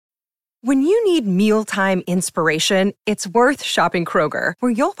When you need mealtime inspiration, it's worth shopping Kroger,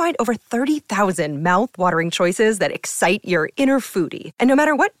 where you'll find over 30,000 mouth-watering choices that excite your inner foodie. And no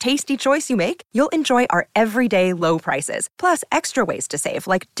matter what tasty choice you make, you'll enjoy our everyday low prices, plus extra ways to save,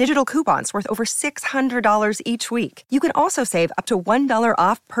 like digital coupons worth over $600 each week. You can also save up to $1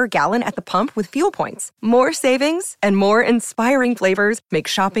 off per gallon at the pump with fuel points. More savings and more inspiring flavors make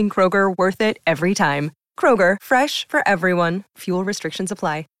shopping Kroger worth it every time. Kroger, fresh for everyone. Fuel restrictions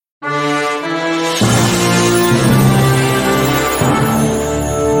apply.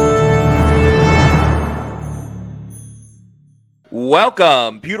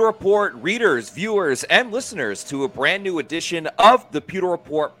 Welcome, Pewter Report readers, viewers, and listeners to a brand new edition of the Pewter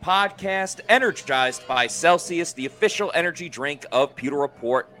Report podcast, energized by Celsius, the official energy drink of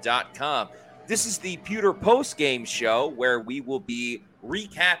PewterReport.com. This is the Pewter post-game show where we will be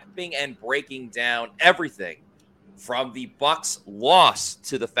recapping and breaking down everything from the Bucs loss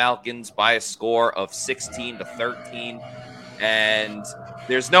to the Falcons by a score of 16-13. And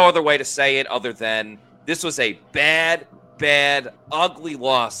there's no other way to say it other than this was a bad, ugly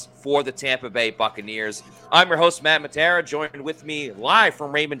loss for the Tampa Bay Buccaneers. I'm your host, Matt Matera. Joined with me live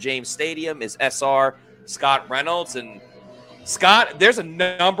from Raymond James Stadium is SR Scott Reynolds. And Scott, there's a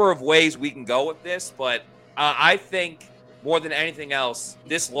number of ways we can go with this, but I think more than anything else,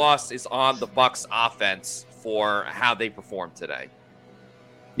 this loss is on the Bucs offense for how they performed today.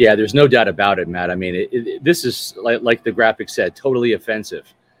 Yeah, there's no doubt about it, Matt. I mean, this is, like the graphic said, totally offensive.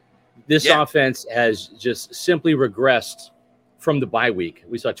 This offense has just simply regressed from the bye week.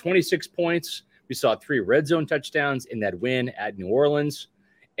 We saw 26 points. We saw 3 red zone touchdowns in that win at New Orleans.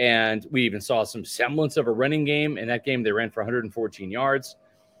 And we even saw some semblance of a running game. In that game, they ran for 114 yards.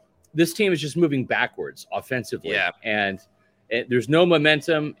 This team is just moving backwards offensively. Yeah. And there's no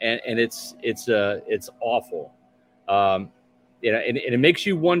momentum, and it's awful. And it makes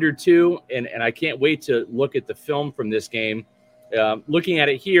you wonder too. And I can't wait to look at the film from this game. Looking at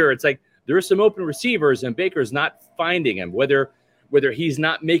it here, it's like there are some open receivers, and Baker's not finding him. Whether he's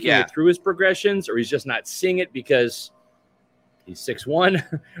not making it through his progressions, or he's just not seeing it because he's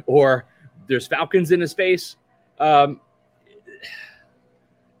 6'1", or there's Falcons in his face.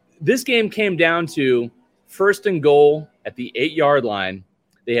 This game came down to first and goal at the 8-yard line.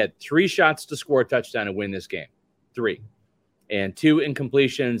 They had 3 shots to score a touchdown and win this game. 3. And 2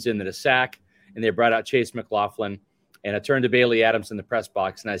 incompletions and then a sack. And they brought out Chase McLaughlin. And I turned to Bailey Adams in the press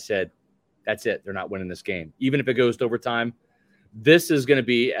box and I said, that's it. They're not winning this game. Even if it goes to overtime, this is going to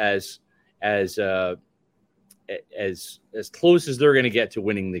be as close as they're going to get to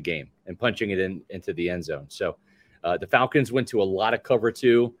winning the game and punching it into the end zone. So the Falcons went to a lot of cover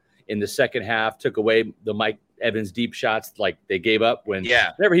 2 in the second half, took away the Mike Evans deep shots like they gave up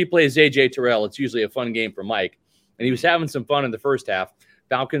whenever he plays A.J. Terrell. It's usually a fun game for Mike. And he was having some fun in the first half.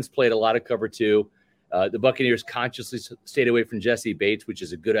 Falcons played a lot of cover 2. The Buccaneers consciously stayed away from Jesse Bates, which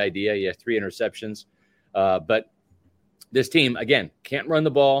is a good idea. He has 3 interceptions. But this team, again, can't run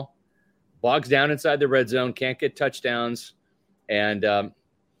the ball, bogs down inside the red zone, can't get touchdowns. And,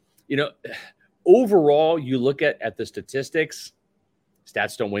 overall, you look at the statistics,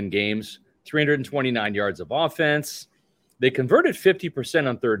 stats don't win games, 329 yards of offense. They converted 50%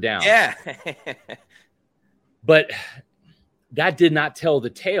 on third down. Yeah. But that did not tell the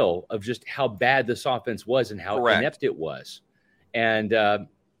tale of just how bad this offense was and how inept it was. And, I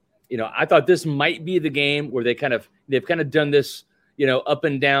thought this might be the game where they've kind of done this, up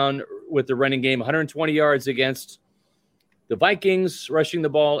and down with the running game, 120 yards against the Vikings rushing the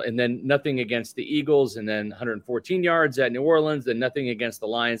ball, and then nothing against the Eagles, and then 114 yards at New Orleans, then nothing against the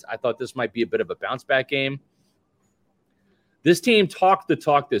Lions. I thought this might be a bit of a bounce back game. This team talked the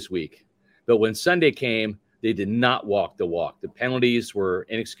talk this week, but when Sunday came, they did not walk the walk. The penalties were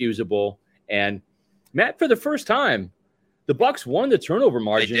inexcusable. And Matt, for the first time, the Bucs won the turnover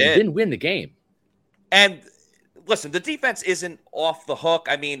margin and didn't win the game. And listen, the defense isn't off the hook.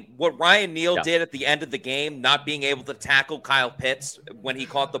 I mean, what Ryan Neal did at the end of the game, not being able to tackle Kyle Pitts when he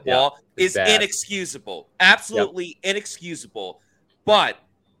caught the ball, is inexcusable. Absolutely inexcusable. But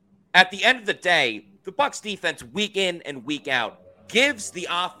at the end of the day, the Bucs defense, week in and week out, gives the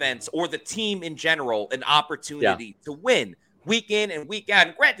offense or the team in general an opportunity to win week in and week out.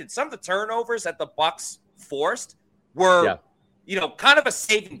 And granted, some of the turnovers that the Bucs forced were, kind of a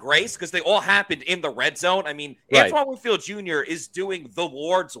saving grace because they all happened in the red zone. I mean, Antoine Winfield Jr. is doing the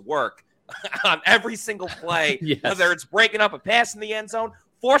Lord's work on every single play, whether it's breaking up a pass in the end zone,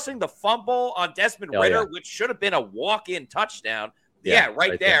 forcing the fumble on Desmond Ridder, which should have been a walk-in touchdown.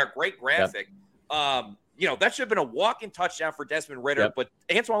 Right there. Great graphic. That should have been a walk-in touchdown for Desmond Ridder, but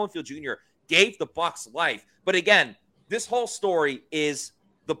Antoine Winfield Jr. gave the Bucs life. But again, this whole story is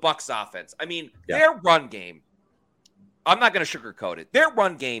the Bucs offense. I mean, their run game, I'm not going to sugarcoat it. Their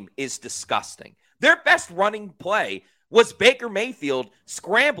run game is disgusting. Their best running play was Baker Mayfield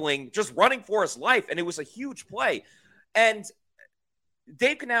scrambling, just running for his life, and it was a huge play. And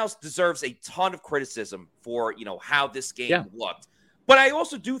Dave Canales deserves a ton of criticism for, how this game looked. But I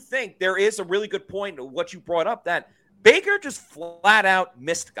also do think there is a really good point of what you brought up, that Baker just flat out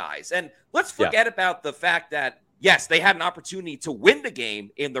missed guys. And let's forget about the fact that, yes, they had an opportunity to win the game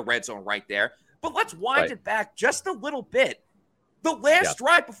in the red zone right there. But let's wind it back just a little bit. The last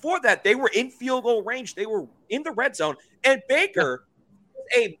drive before that, they were in field goal range. They were in the red zone. And Baker,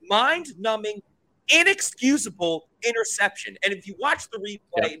 a mind-numbing, inexcusable interception. And if you watch the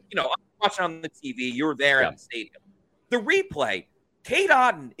replay, I'm watching on the TV. You were there in the stadium. The replay, Cade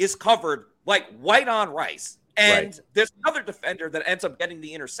Otton is covered like white on rice. And there's another defender that ends up getting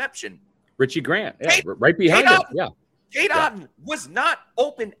the interception. Richie Grant, right behind him. Cade Otton was not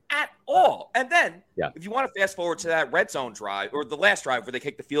open at all. And then, if you want to fast forward to that red zone drive, or the last drive where they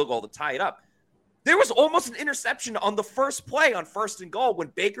kicked the field goal to tie it up, there was almost an interception on the first play on 1st and goal when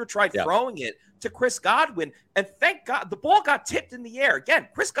Baker tried throwing it to Chris Godwin. And thank God the ball got tipped in the air. Again,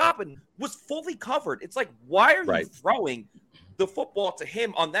 Chris Godwin was fully covered. It's like, why are you throwing the football to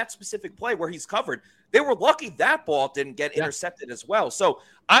him on that specific play where he's covered? They were lucky that ball didn't get intercepted as well. So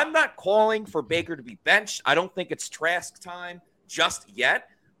I'm not calling for Baker to be benched. I don't think it's Trask time just yet.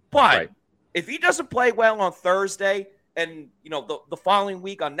 But if he doesn't play well on Thursday and, the following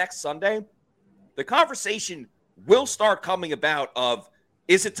week on next Sunday, the conversation will start coming about of,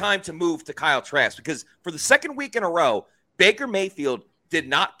 is it time to move to Kyle Trask? Because for the second week in a row, Baker Mayfield did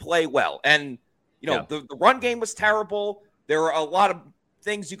not play well. And, the run game was terrible. There are a lot of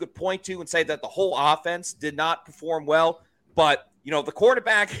things you could point to and say that the whole offense did not perform well. But, the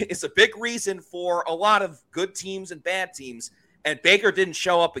quarterback is a big reason for a lot of good teams and bad teams. And Baker didn't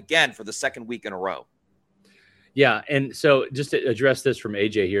show up again for the second week in a row. Yeah, and so just to address this from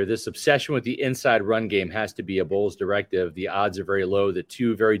AJ here, this obsession with the inside run game has to be a Bulls directive. The odds are very low that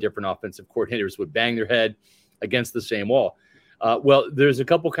two very different offensive coordinators would bang their head against the same wall. Well, there's a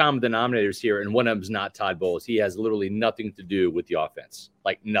couple common denominators here, and one of them is not Todd Bowles. He has literally nothing to do with the offense,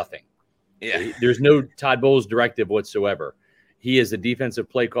 like nothing. Yeah, there's no Todd Bowles directive whatsoever. He is a defensive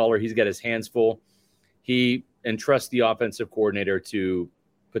play caller. He's got his hands full. He entrusts the offensive coordinator to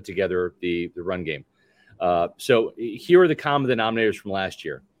put together the run game. So here are the common denominators from last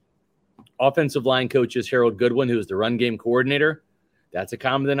year. Offensive line coaches Harold Goodwin, who is the run game coordinator. That's a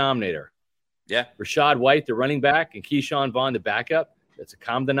common denominator. Yeah. Rashad White, the running back, and Keyshawn Vaughn, the backup. That's a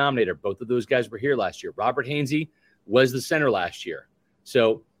common denominator. Both of those guys were here last year. Robert Hainsey was the center last year.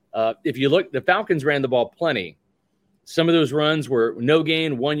 So if you look, the Falcons ran the ball plenty. Some of those runs were no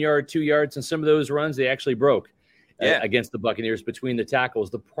gain, 1 yard, 2 yards, and some of those runs they actually broke against the Buccaneers between the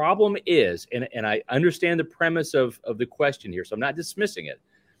tackles. The problem is, and I understand the premise of the question here, so I'm not dismissing it,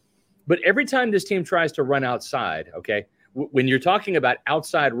 but every time this team tries to run outside, okay, when you're talking about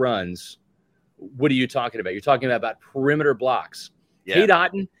outside runs, what are you talking about? You're talking about perimeter blocks. Yeah. Cade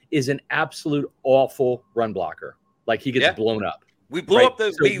Otton is an absolute awful run blocker. Like, he gets blown up. We blew up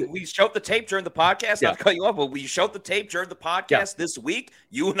we showed the tape during the podcast. Not to cut you off, but we showed the tape during the podcast this week.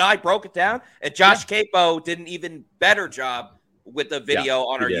 You and I broke it down, and Josh Capo did an even better job with the video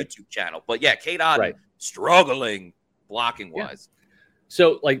on our YouTube channel. But Cade Otton struggling blocking wise.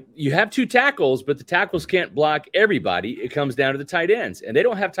 So, like, you have two tackles, but the tackles can't block everybody. It comes down to the tight ends, and they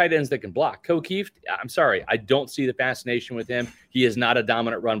don't have tight ends that can block. O'Keefe, I'm sorry, I don't see the fascination with him. He is not a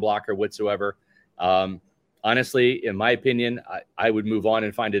dominant run blocker whatsoever. Honestly, in my opinion, I would move on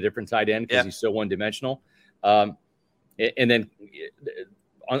and find a different tight end because he's so one-dimensional. And then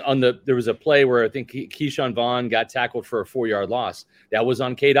there was a play where I think Keyshawn Vaughn got tackled for a 4-yard loss. That was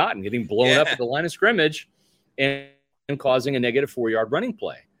on Cade Otton getting blown up at the line of scrimmage and causing a negative 4-yard running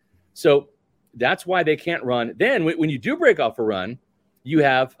play. So that's why they can't run. Then when you do break off a run, you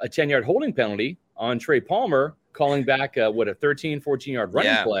have a 10-yard holding penalty on Trey Palmer calling back a 13, 14-yard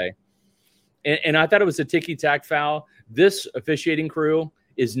running play. And I thought it was a ticky-tack foul. This officiating crew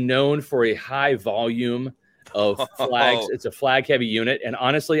is known for a high volume of flags. It's a flag-heavy unit. And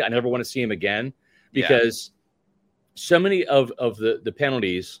honestly, I never want to see him again because so many of the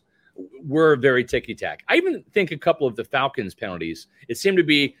penalties were very ticky-tack. I even think a couple of the Falcons penalties, it seemed to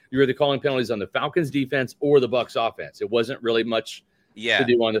be you're either calling penalties on the Falcons defense or the Bucs offense. It wasn't really much to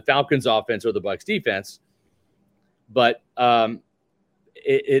do on the Falcons offense or the Bucs defense. But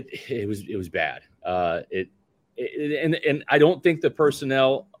it was bad. And I don't think the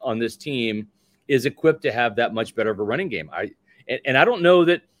personnel on this team is equipped to have that much better of a running game. I don't know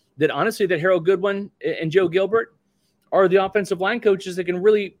that honestly that Harold Goodwin and Joe Gilbert are the offensive line coaches that can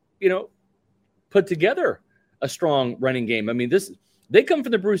really, put together a strong running game. I mean, they come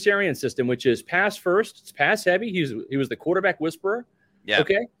from the Bruce Arians system, which is pass first. It's pass heavy. He was the quarterback whisperer. Yeah.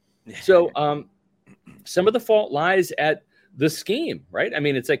 Okay. So some of the fault lies at the scheme, right? I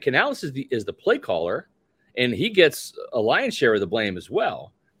mean, it's like Canales is the play caller, and he gets a lion's share of the blame as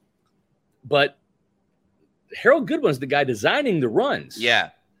well. But Harold Goodwin's the guy designing the runs. Yeah.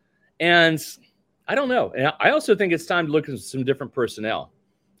 And I don't know. And I also think it's time to look at some different personnel.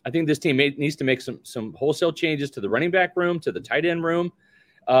 I think this team needs to make some wholesale changes to the running back room, to the tight end room.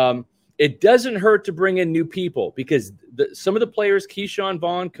 It doesn't hurt to bring in new people because some of the players, Keyshawn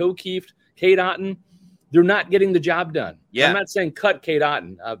Vaughn, Keeft, Cade Otton, they're not getting the job done. Yeah. I'm not saying cut Cade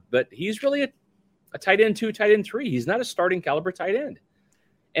Otton, but he's really a tight end 2, tight end 3. He's not a starting caliber tight end.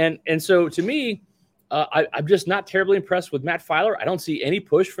 And so to me, I'm just not terribly impressed with Matt Filer. I don't see any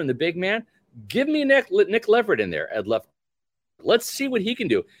push from the big man. Give me Nick Leverett in there at left. Let's see what he can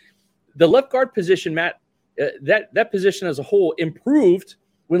do. The left guard position, Matt, that position as a whole improved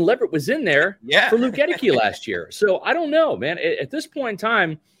when Leverett was in there for Luke Gedeke last year. So I don't know, man. At this point in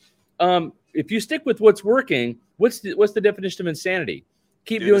time, if you stick with what's working, what's the definition of insanity?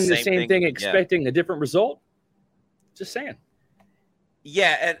 Keep doing the same thing expecting a different result? Just saying.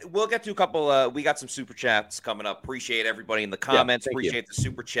 Yeah, and we'll get to a couple. We got some super chats coming up. Appreciate everybody in the comments. Appreciate the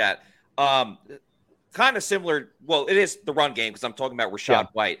super chat. Kind of similar. Well, it is the run game because I'm talking about Rachaad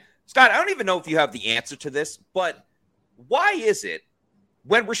White. Scott, I don't even know if you have the answer to this, but why is it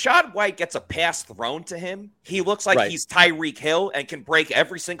when Rachaad White gets a pass thrown to him, he looks like he's Tyreek Hill and can break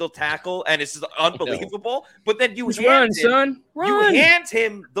every single tackle, and it's unbelievable. But then you hand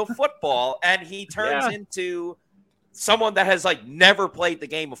him the football, and he turns into someone that has never played the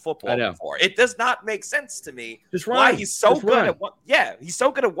game of football before. It does not make sense to me why he's so good at one. Yeah, he's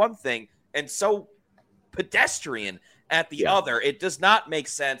so good at one thing and so pedestrian at the other. It does not make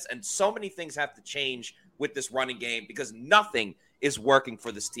sense, and so many things have to change with this running game because nothing is working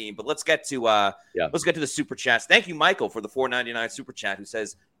for this team. But let's get to the super chats. Thank you, Michael, for the $4.99 super chat, who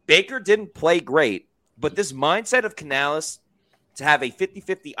says Baker didn't play great, but this mindset of Canales to have a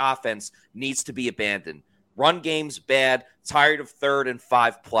 50-50 offense needs to be abandoned. Run game's bad, tired of 3rd and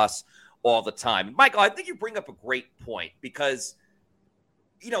 5+ all the time. Michael, I think you bring up a great point because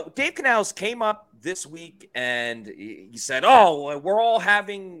Dave Canales came up this week and he said,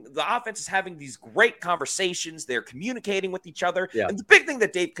 the offense is having these great conversations. They're communicating with each other. Yeah. And the big thing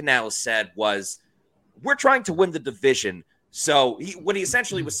that Dave Canales said was, we're trying to win the division. So what he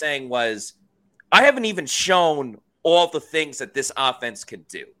essentially was saying was, I haven't even shown all the things that this offense can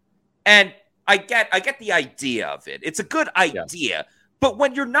do. And I get the idea of it. It's a good idea. But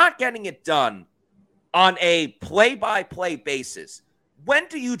when you're not getting it done on a play-by-play basis, when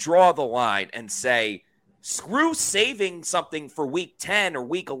do you draw the line and say, screw saving something for week 10 or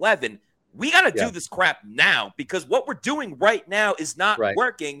week 11? We got to do this crap now because what we're doing right now is not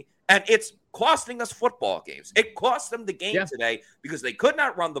working, and it's costing us football games. It cost them the game today because they could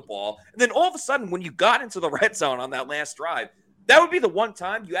not run the ball. And then all of a sudden, when you got into the red zone on that last drive, that would be the one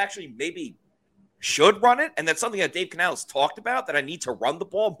time you actually maybe should run it. And that's something that Dave Canales talked about, that I need to run the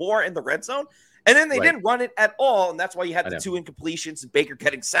ball more in the red zone. And then they didn't run it at all, and that's why you had the 2 incompletions and Baker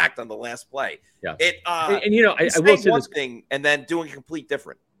getting sacked on the last play. Yeah, I will say one thing and then doing a complete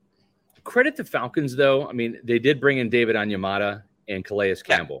different. Credit to Falcons, though. I mean, they did bring in David Onyemata and Calais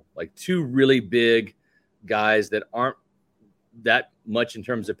Campbell, like 2 really big guys that aren't that much in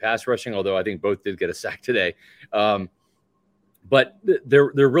terms of pass rushing. Although I think both did get a sack today, but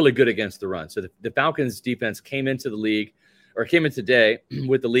they're really good against the run. So the Falcons defense came in today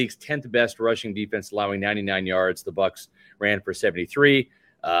with the league's 10th best rushing defense, allowing 99 yards. The Bucs ran for 73.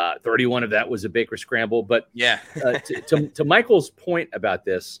 31 of that was a Baker scramble. But to Michael's point about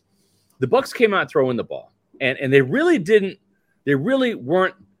this, the Bucs came out throwing the ball, and they really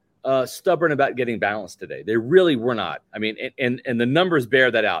weren't stubborn about getting balanced today. They really were not. I mean, and the numbers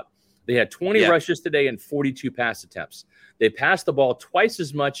bear that out. They had 20 rushes today and 42 pass attempts. They passed the ball twice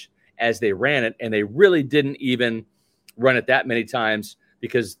as much as they ran it, and they really didn't even run it that many times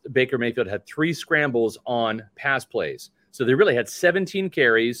because Baker Mayfield had 3 scrambles on pass plays. So they really had 17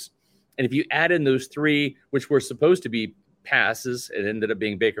 carries. And if you add in those 3, which were supposed to be passes, it ended up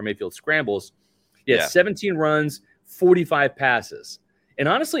being Baker Mayfield scrambles. You had 17 runs, 45 passes. And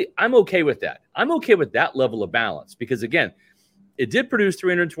honestly, I'm okay with that. I'm okay with that level of balance because, again, it did produce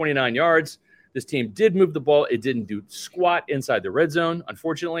 329 yards. This team did move the ball. It didn't do squat inside the red zone,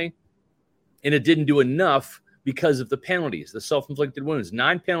 unfortunately. And it didn't do enough because of the penalties, the self-inflicted wounds.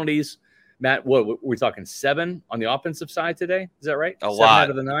 9 penalties. Matt, what we're talking 7 on the offensive side today? Is that right? A 7 lot out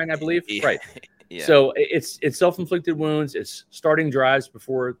of the 9, I believe. Right. Yeah. So it's self-inflicted wounds. It's stopping drives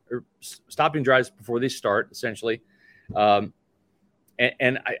before they start, essentially. And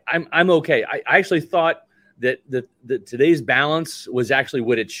I'm okay. I actually thought that today's balance was actually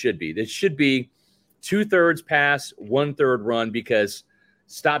what it should be. It should be 2/3 pass, 1/3 run, because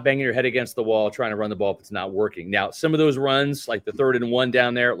stop banging your head against the wall trying to run the ball if it's not working. Now, some of those runs, like the 3rd and 1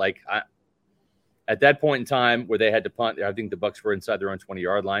 down there, at that point in time where they had to punt, I think the Bucs were inside their own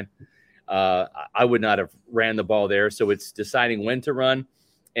 20-yard line. I would not have ran the ball there. So it's deciding when to run.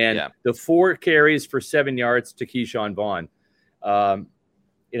 And the 4 carries for 7 yards to Keyshawn Vaughn.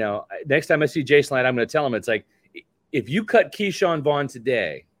 Next time I see Jason Light, I'm going to tell him, it's like, if you cut Keyshawn Vaughn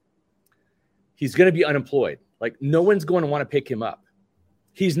today, he's going to be unemployed. Like, no one's going to want to pick him up.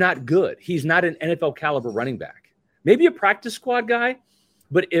 He's not good. He's not an NFL caliber running back. Maybe a practice squad guy,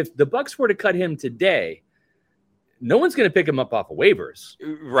 but if the Bucs were to cut him today, no one's going to pick him up off of waivers.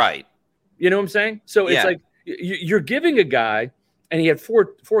 Right. You know what I'm saying? So it's like you're giving a guy, and he had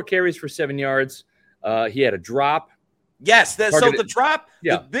four carries for 7 yards. He had a drop. Yes. So the drop,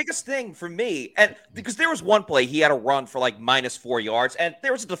 the biggest thing for me, and because there was one play, he had a run for like -4 yards, and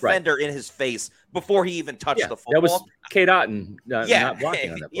there was a defender in his face before he even touched the football. That was Kate Otten not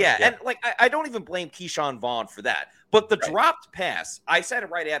blocking on that play. And like I don't even blame Keyshawn Vaughn for that. But the dropped pass, I said it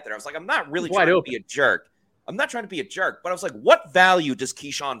right after. I was like, I'm not really trying to be a jerk. I'm not trying to be a jerk, but I was like, what value does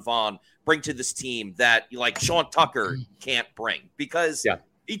Keyshawn Vaughn bring to this team that like Sean Tucker can't bring? Because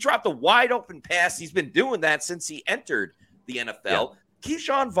he dropped a wide open pass. He's been doing that since he entered the NFL.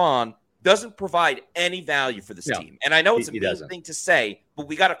 Keyshawn Vaughn doesn't provide any value for this team. And I know it's a mean thing to say, but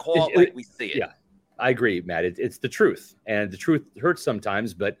we got to call it like we see it. Yeah, I agree, Matt. It's the truth. And the truth hurts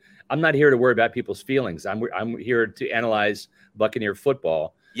sometimes, but I'm not here to worry about people's feelings. I'm here to analyze Buccaneer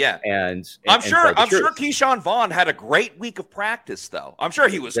football. Yeah. And I'm sure Keyshawn Vaughn had a great week of practice, though. I'm sure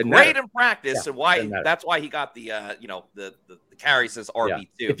he was great in practice, and that's why he got the carries as RB2.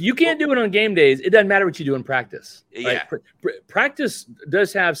 If you can't do it on game days, it doesn't matter what you do in practice. Right? Yeah. Practice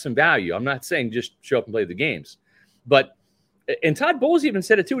does have some value. I'm not saying just show up and play the games. But and Todd Bowles even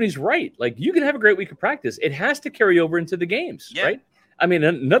said it too, and he's right. Like, you can have a great week of practice. It has to carry over into the games, right? I mean,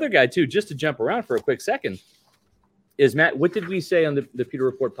 another guy too, just to jump around for a quick second, is Matt, what did we say on the Pewter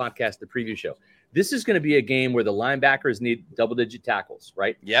Report podcast, the preview show? This is going to be a game where the linebackers need double-digit tackles,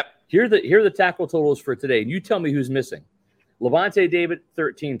 right? Yep. Here are the tackle totals for today, and you tell me who's missing. Levante David,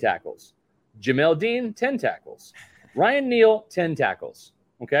 13 tackles. Jamel Dean, 10 tackles. Ryan Neal, 10 tackles.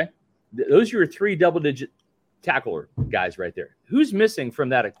 Okay? Those are your 3 double-digit tackler guys right there. Who's missing from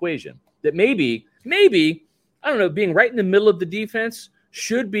that equation? That maybe, I don't know, being right in the middle of the defense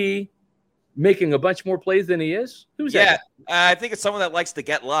should be making a bunch more plays than he is? Who's that? I think it's someone that likes to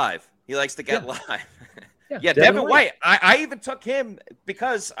get live. He likes to get live. Devin White. I even took him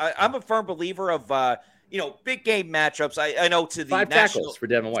because I'm a firm believer of big game matchups. I know to the 5 tackles for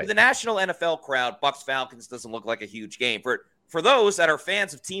Devin White. To the national NFL crowd, Bucs Falcons doesn't look like a huge game. For those that are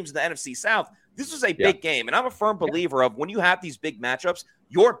fans of teams in the NFC South, this was a big game. And I'm a firm believer of when you have these big matchups,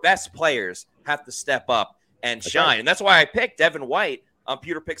 your best players have to step up and shine. Right. And that's why I picked Devin White on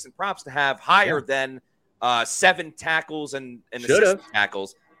Pewter Picks and Props to have higher than 7 tackles and assist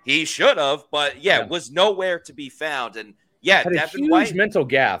tackles. He should have, but was nowhere to be found. And had a huge mental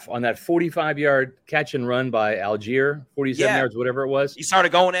gaffe on that 45-yard catch and run by Algier, 47 yards, whatever it was. He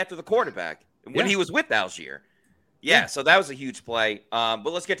started going after the quarterback when he was with Algier. So that was a huge play. But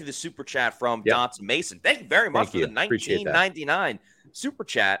let's get to the super chat from Donta Mason. Thank you very much for the 1999 super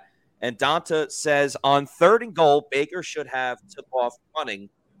chat. And Donta says, on 3rd and goal, Baker should have took off running,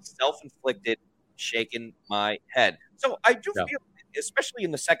 self-inflicted, shaking my head. So I do feel, especially in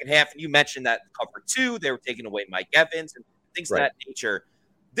the second half, and you mentioned that cover 2, they were taking away Mike Evans and things of that nature.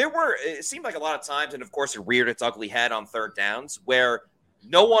 It seemed like a lot of times, and of course it reared its ugly head on 3rd downs, where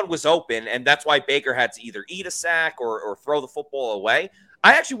no one was open, and that's why Baker had to either eat a sack or throw the football away.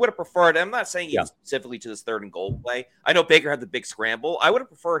 I actually would have preferred, I'm not saying specifically to this 3rd and goal play. I know Baker had the big scramble. I would have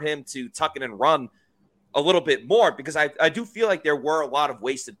preferred him to tuck it and run a little bit more because I do feel like there were a lot of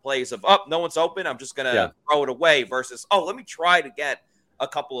wasted plays of, no one's open, I'm just going to throw it away versus, let me try to get a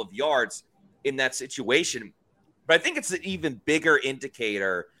couple of yards in that situation. But I think it's an even bigger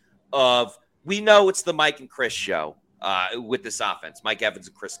indicator of, we know it's the Mike and Chris show with this offense, Mike Evans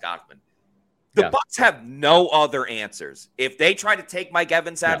and Chris Godwin. The Bucs have no other answers. If they try to take Mike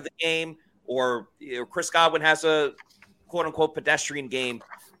Evans out of the game or Chris Godwin has a quote-unquote pedestrian game,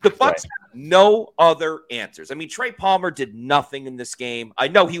 the Bucs have no other answers. I mean, Trey Palmer did nothing in this game. I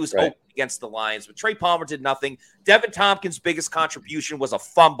know he was open against the Lions, but Trey Palmer did nothing. Devin Tompkins' biggest contribution was a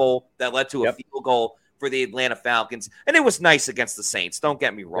fumble that led to a field goal for the Atlanta Falcons, and it was nice against the Saints. Don't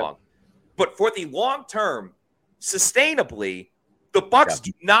get me wrong. But for the long term, sustainably, the Bucs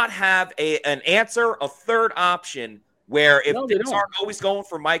do not have an answer, a third option where if things aren't always going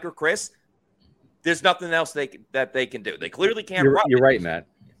for Mike or Chris, there's nothing else that they can do. They clearly can't run. You're right, Matt.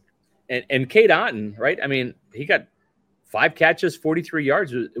 And Cade Otton, right? I mean, he got 5 catches, 43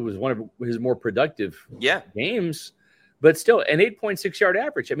 yards. It was one of his more productive games, but still an 8.6-yard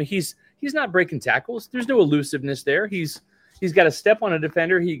average. I mean, he's not breaking tackles. There's no elusiveness there. He's got to step on a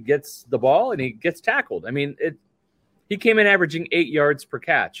defender. He gets the ball and he gets tackled. I mean, he came in averaging 8 yards per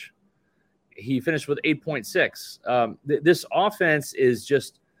catch. He finished with 8.6. This offense is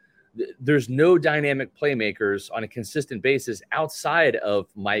just, there's no dynamic playmakers on a consistent basis outside of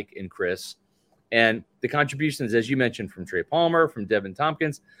Mike and Chris. And the contributions, as you mentioned, from Trey Palmer, from Devin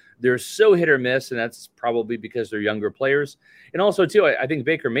Tompkins, they're so hit or miss, and that's probably because they're younger players. And also, too, I think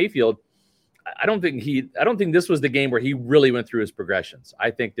Baker Mayfield, I don't think this was the game where he really went through his progressions. I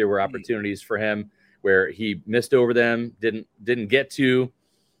think there were opportunities for him where he missed over them, didn't get to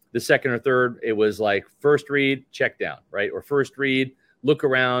the second or third. It was like first read, check down, right? Or first read, look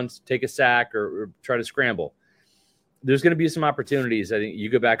around, take a sack, or try to scramble. There's going to be some opportunities. I think you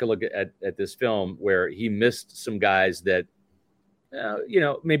go back and look at this film where he missed some guys that,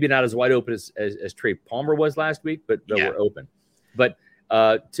 maybe not as wide open as Trey Palmer was last week, but were open. But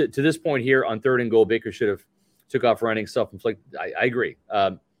to this point here on 3rd and goal, Baker should have took off running, self-inflicted. I agree.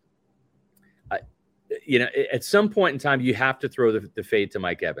 At some point in time, you have to throw the fade to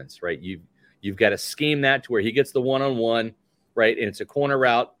Mike Evans, right? You've got to scheme that to where he gets the one-on-one, right? And it's a corner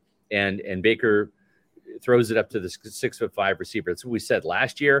route, and Baker throws it up to the 6'5" receiver. That's what we said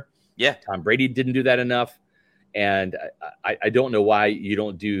last year. Yeah. Tom Brady didn't do that enough. And I don't know why you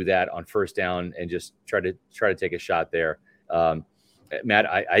don't do that on first down and just try to take a shot there. Matt,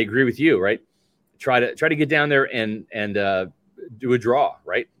 I agree with you, right? Try to get down there and do a draw,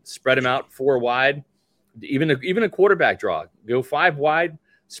 right? Spread them out 4 wide, even a quarterback draw. Go 5 wide,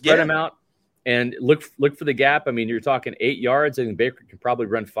 spread them out, and look for the gap. I mean, you're talking 8 yards. I think Baker can probably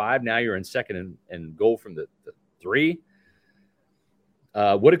run 5. Now you're in 2nd and goal from the 3.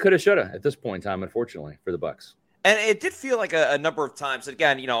 Woulda, coulda, shoulda at this point in time, unfortunately, for the Bucs. And it did feel like a number of times.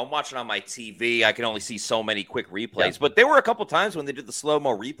 Again, I'm watching on my TV. I can only see so many quick replays. But there were a couple times when they did the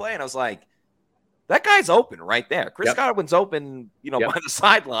slow-mo replay, and I was like, that guy's open right there. Chris Godwin's open, by the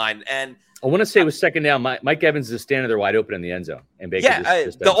sideline. And I want to say it was 2nd down. Mike Evans is standing there wide open in the end zone. And Baker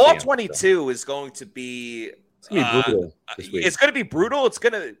just the all-22 is going to be brutal this week. It's going to be brutal. It's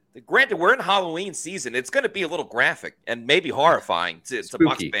going to, granted, we're in Halloween season. It's going to be a little graphic and maybe horrifying to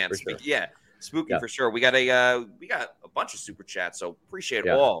Bucs fans. For sure. Yeah, spooky for sure. We got a bunch of super chats, so appreciate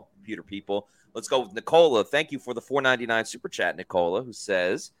all, computer people. Let's go with Nicola. Thank you for the $4.99 super chat, Nicola, who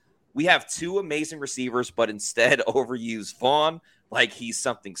says, we have 2 amazing receivers, but instead overuse Vaughn like he's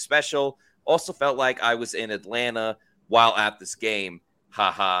something special. Also felt like I was in Atlanta while at this game.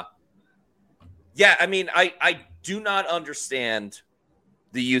 Haha. Yeah, I mean, I do not understand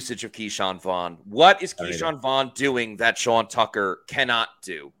the usage of Keyshawn Vaughn. What is Keyshawn Vaughn doing that Sean Tucker cannot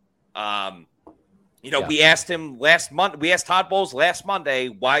do? We asked him last month. We asked Todd Bowles last Monday,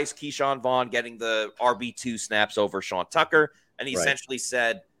 why is Keyshawn Vaughn getting the RB2 snaps over Sean Tucker? And he essentially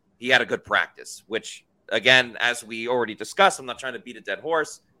said he had a good practice, which, again, as we already discussed, I'm not trying to beat a dead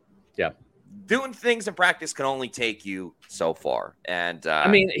horse. Yeah. Doing things in practice can only take you so far. And I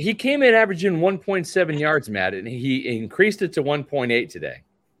mean, he came in averaging 1.7 yards, Matt, and he increased it to 1.8 today.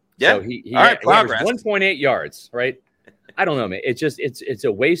 Yeah. So he progress. 1.8 yards, right? I don't know, man. It's just it's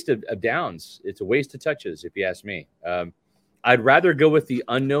a waste of downs. It's a waste of touches, if you ask me. I'd rather go with the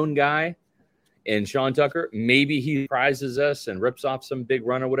unknown guy and Sean Tucker. Maybe he prizes us and rips off some big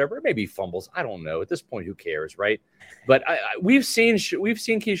run or whatever. Maybe he fumbles. I don't know. At this point, who cares, right? But we've seen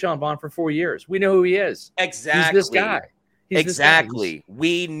Keyshawn Vaughn for 4 years. We know who he is. Exactly. He's this guy. Exactly.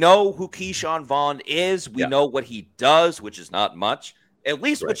 We know who Keyshawn Vaughn is. We know what he does, which is not much. At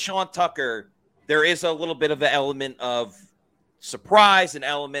least with Sean Tucker, there is a little bit of an element of surprise, an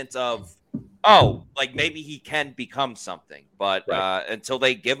element of, like maybe he can become something. But until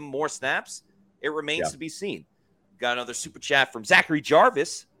they give him more snaps, it remains to be seen. Got another super chat from Zachary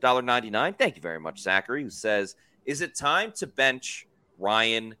Jarvis, $1.99. Thank you very much, Zachary, who says, is it time to bench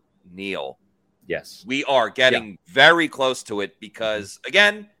Ryan Neal? Yes. We are getting very close to it because,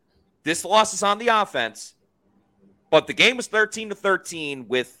 again, this loss is on the offense, but the game was 13-13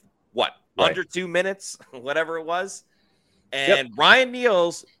 with what? Under 2 minutes, whatever it was. And Ryan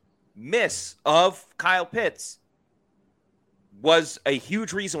Neal's miss of Kyle Pitts was a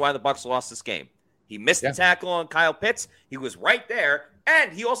huge reason why the Bucs lost this game. He missed the tackle on Kyle Pitts. He was right there.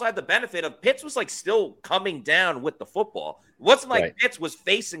 And he also had the benefit of Pitts was like still coming down with the football. It wasn't like Pitts was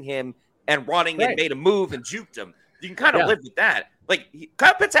facing him and running and made a move and juked him. You can kind of live with that. Like,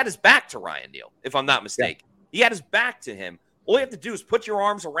 Kyle Pitts had his back to Ryan Neal, if I'm not mistaken. Yeah. He had his back to him. All you have to do is put your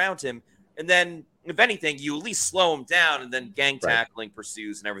arms around him, and then, if anything, you at least slow him down, and then gang tackling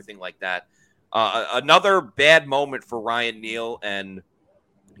pursues and everything like that. Another bad moment for Ryan Neal, and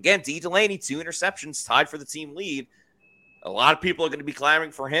again, D. Delaney, 2 interceptions, tied for the team lead. A lot of people are going to be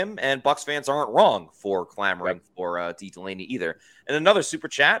clamoring for him, and Bucs fans aren't wrong for clamoring for D. Delaney either. And another super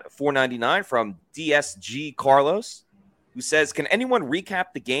chat, $4.99 from DSG Carlos, who says, "Can anyone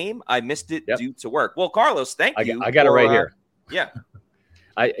recap the game? I missed it due to work." Well, Carlos, thank you. I got it right here. Yeah.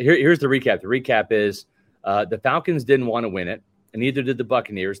 Here's the recap. The recap is the Falcons didn't want to win it, and neither did the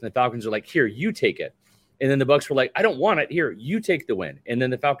Buccaneers. And the Falcons are like, "Here, you take it." And then the Bucs were like, "I don't want it. Here, you take the win." And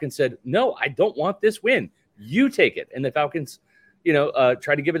then the Falcons said, "No, I don't want this win. You take it." And the Falcons,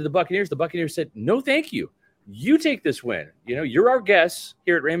 tried to give it to the Buccaneers. The Buccaneers said, "No, thank you. You take this win. You're our guests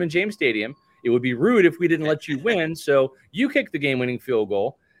here at Raymond James Stadium. It would be rude if we didn't let you win. So you kick the game-winning field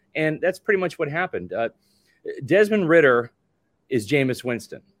goal." And that's pretty much what happened. Desmond Ridder is Jameis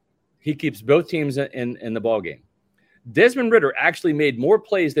Winston. He keeps both teams in the ballgame. Desmond Ridder actually made more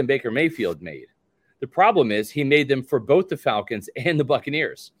plays than Baker Mayfield made. The problem is he made them for both the Falcons and the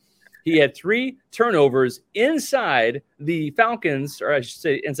Buccaneers. He had 3 turnovers inside the Falcons, or I should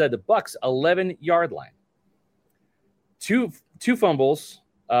say inside the Bucs' 11-yard line. Two fumbles.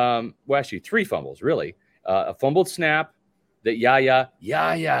 Actually, 3 fumbles, really. A fumbled snap that Yaya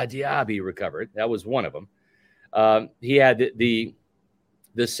Diaby recovered. That was one of them. He had the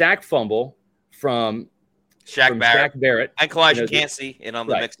sack fumble from Shaq Barrett. And Kalijah Cansey in on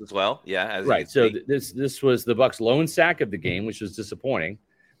the mix as well. Yeah. Right. So this was the Bucs' lone sack of the game, which was disappointing.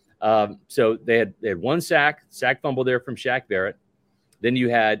 So they had 1 sack fumble there from Shaq Barrett. Then you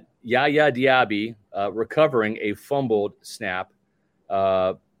had Yaya Diaby recovering a fumbled snap,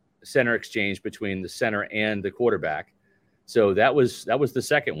 center exchange between the center and the quarterback. So that was the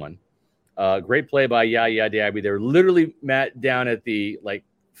second one. Great play by Yaya Diaby. They were literally down at the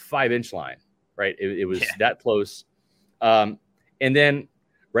 5-inch line, right? It was that close. And then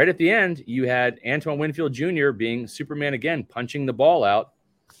right at the end, you had Antoine Winfield Jr. being Superman again, punching the ball out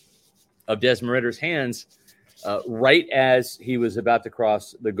of Desmond Ridder's hands right as he was about to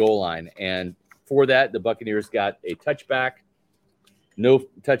cross the goal line. And for that, the Buccaneers got a touchback. No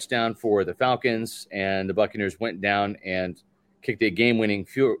touchdown for the Falcons, and the Buccaneers went down and kicked a game-tying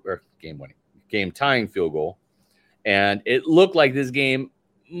field goal. And it looked like this game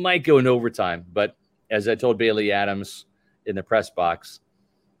might go in overtime, but as I told Bailey Adams in the press box,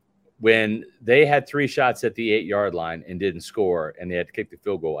 when they had 3 shots at the 8-yard line and didn't score, and they had to kick the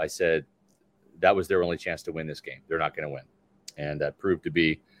field goal, I said that was their only chance to win this game. They're not going to win, and that proved to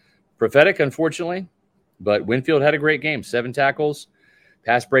be prophetic, unfortunately. But Winfield had a great game: 7 tackles.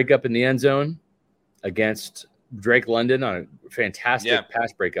 Pass breakup in the end zone against Drake London on a fantastic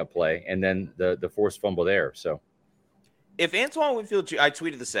pass breakup play, and then the forced fumble there. So, if Antoine Winfield, I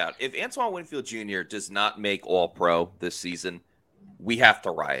tweeted this out. If Antoine Winfield Jr. does not make All-Pro this season, we have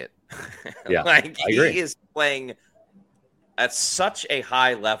to riot. Yeah, he is playing at such a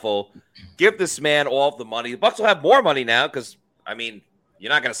high level. Give this man all of the money. The Bucs will have more money now because,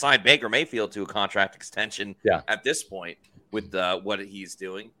 you're not going to sign Baker Mayfield to a contract extension at this point with what he's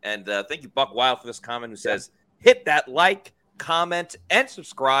doing. And thank you, Buck Wild, for this comment, who says, hit that like, comment, and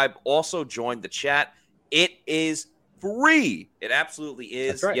subscribe. Also join the chat. It is free. It absolutely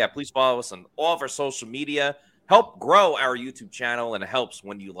is. That's right. Yeah, please follow us on all of our social media. Help grow our YouTube channel, and it helps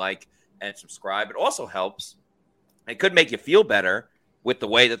when you like and subscribe. It also helps. It could make you feel better with the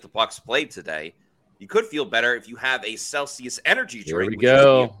way that the Bucs played today. You could feel better if you have a Celsius energy drink, which is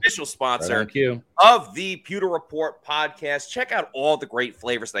the official sponsor of the Pewter Report podcast. Check out all the great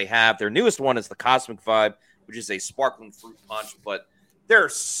flavors they have. Their newest one is the Cosmic Vibe, which is a sparkling fruit punch, but there are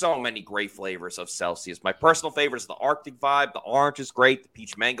so many great flavors of Celsius. My personal favorite is the Arctic Vibe. The orange is great. The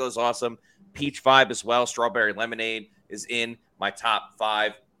peach mango is awesome. Peach Vibe as well. Strawberry lemonade is in my top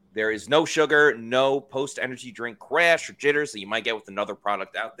 5. There is no sugar, no post-energy drink crash or jitters that you might get with another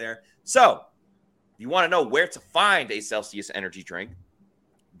product out there. So, if you want to know where to find a Celsius energy drink,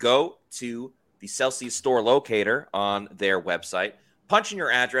 go to the Celsius store locator on their website, punch in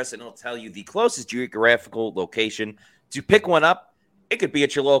your address, and it'll tell you the closest geographical location to pick one up. It could be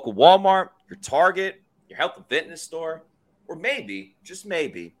at your local Walmart, your Target, your health and fitness store, or maybe, just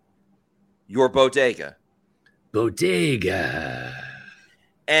maybe, your bodega. Bodega.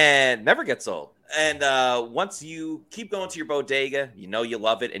 And never gets old. And once you keep going to your bodega, you know you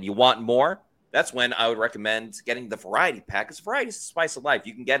love it and you want more, that's when I would recommend getting the variety pack. Because variety is the spice of life.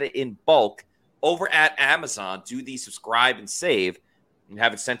 You can get it in bulk over at Amazon. Do the subscribe and save. and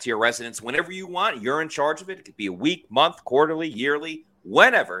have it sent to your residence whenever you want. You're in charge of it. It could be a week, month, quarterly, yearly,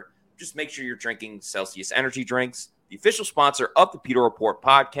 whenever. Just make sure you're drinking Celsius energy drinks. The official sponsor of the Pewter Report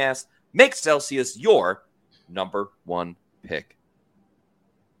podcast. Make Celsius your number one pick.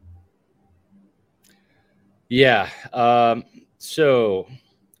 Yeah. So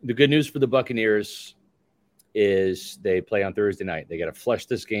the good news for the Buccaneers is they play on Thursday night. They got to flush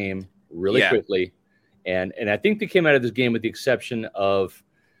this game really quickly. And I think they came out of this game with the exception of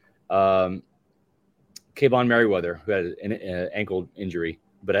Kayvon Merriweather, who had an ankle injury.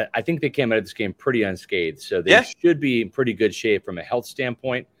 But I think they came out of this game pretty unscathed. So they should be in pretty good shape from a health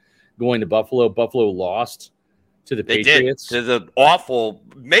standpoint. Going to Buffalo. Buffalo lost to the Patriots. To the awful,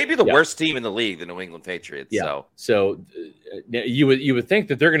 maybe the worst team in the league, the New England Patriots. Yeah. So you would think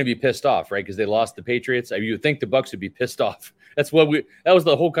that they're going to be pissed off, right? Because they lost the Patriots. You would think the Bucs would be pissed off. That was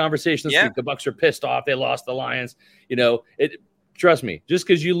the whole conversation this week. The Bucs are pissed off. They lost the Lions. Trust me, just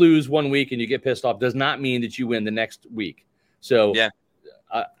because you lose one week and you get pissed off does not mean that you win the next week. So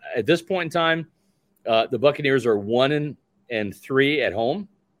at this point in time, the Buccaneers are 1-3 at home.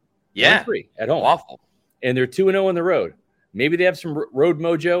 1-3 at home. Awful. And they're 2-0 on the road. Maybe they have some road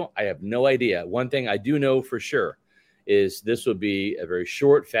mojo. I have no idea. One thing I do know for sure is this will be a very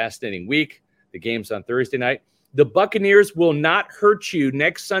short, fascinating week. The game's on Thursday night. The Buccaneers will not hurt you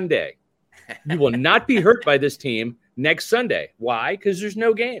next Sunday. You will not be hurt by this team next Sunday. Why? Because there's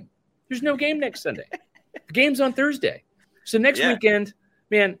no game. There's no game next Sunday. The game's on Thursday. So next weekend,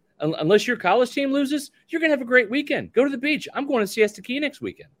 man, unless your college team loses, you're going to have a great weekend. Go to the beach. I'm going to Siesta Key next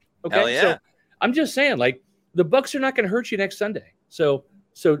weekend. Okay. Hell yeah. So I'm just saying, like, the Bucs are not going to hurt you next Sunday. So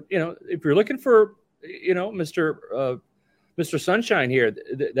if you're looking for, Mr. Sunshine here,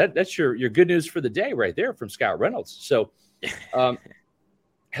 that's your good news for the day right there from Scott Reynolds. So,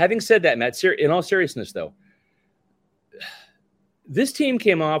 having said that, Matt, in all seriousness, though, this team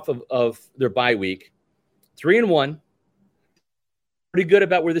came off of their bye week, 3-1. Pretty good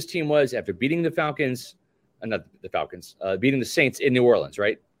about where this team was after beating the Falcons, beating the Saints in New Orleans,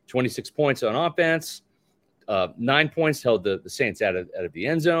 right? 26 points on offense, 9 points held the Saints out of the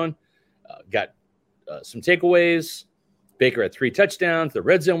end zone, got some takeaways. Baker had 3 touchdowns. The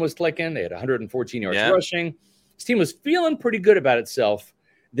red zone was clicking. They had 114 yards rushing. This team was feeling pretty good about itself.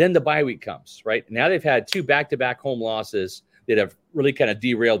 Then the bye week comes, right? Now they've had 2 back-to-back home losses that have really kind of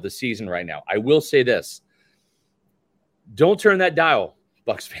derailed the season right now. I will say this. Don't turn that dial,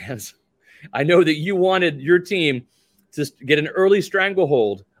 Bucs fans. I know that you wanted your team to get an early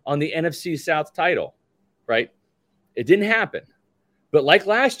stranglehold on the NFC South title, right? It didn't happen. But like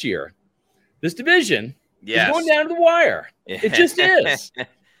last year, this division is going down to the wire. It just is.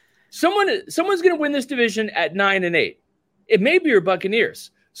 Someone's going to win this division at 9-8. It may be your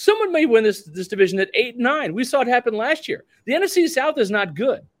Buccaneers. Someone may win this division at 8-9. We saw it happen last year. The NFC South is not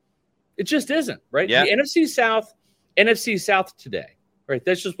good. It just isn't, right? Yeah. The NFC South today, right?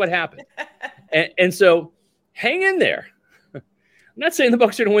 That's just what happened. and so hang in there. I'm not saying the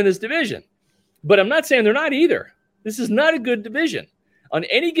Bucs are going to win this division, but I'm not saying they're not either. This is not a good division. On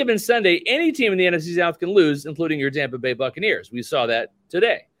any given Sunday, any team in the NFC South can lose, including your Tampa Bay Buccaneers. We saw that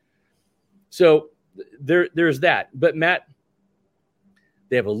today. So there's that. But, Matt,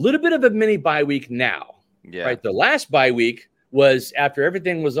 they have a little bit of a mini bye week now. Yeah. Right? The last bye week was after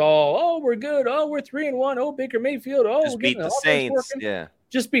everything was all, we're good. Oh, we're 3-1. Oh, Baker Mayfield. Oh, just beat the Saints. Working. Yeah.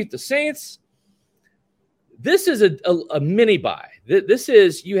 Just beat the Saints. This is a mini bye. This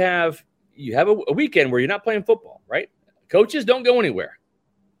is you have a weekend where you're not playing football, right? Coaches don't go anywhere.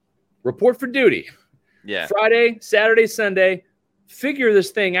 Report for duty. Yeah. Friday, Saturday, Sunday, figure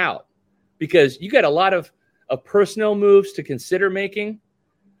this thing out because you got a lot of personnel moves to consider making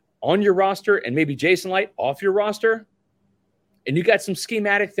on your roster and maybe Jason Light off your roster. And you got some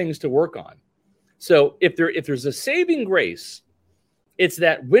schematic things to work on. So if there's a saving grace, it's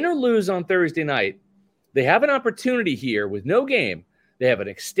that win or lose on Thursday night, they have an opportunity here with no game. They have an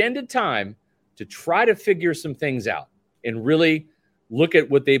extended time to try to figure some things out and really look at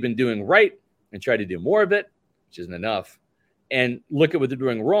what they've been doing right and try to do more of it, which isn't enough, and look at what they're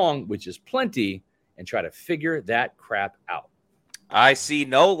doing wrong, which is plenty, and try to figure that crap out. I see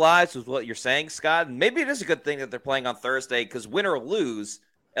no lies with what you're saying, Scott. And maybe it is a good thing that they're playing on Thursday because win or lose,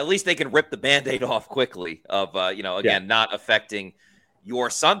 at least they can rip the Band-Aid off quickly of, not affecting your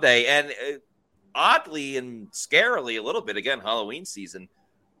Sunday. And oddly and scarily a little bit, again, Halloween season,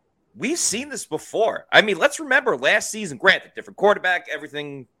 we've seen this before. I mean, let's remember last season, granted, different quarterback,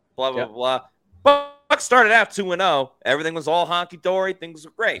 everything, blah, blah, blah. Bucs started out 2-0. Everything was all honky-dory. Things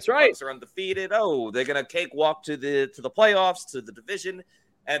were great. That's right. Bucs are undefeated. Oh, they're going to cakewalk to the playoffs, to the division,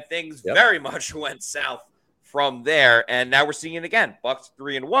 and things very much went south from there. And now we're seeing it again. Bucs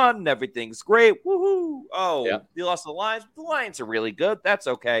 3-1, and everything's great. Woohoo! Oh, They lost the Lions. The Lions are really good. That's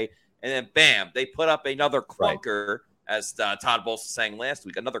okay. And then bam, they put up another clunker, as Todd Bowles was saying last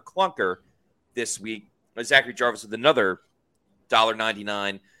week, another clunker this week. Zachary Jarvis with another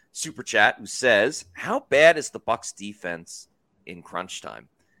 $1.99 super chat who says, "How bad is the Bucs defense in crunch time?"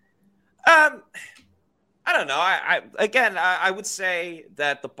 I don't know. I would say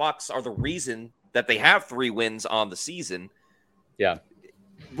that the Bucs are the reason that they have 3 wins on the season. Yeah.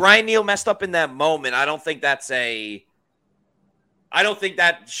 Ryan Neal messed up in that moment. I don't think that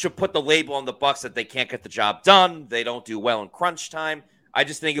should put the label on the Bucs that they can't get the job done. They don't do well in crunch time. I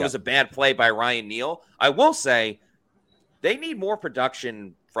just think it was a bad play by Ryan Neal. I will say they need more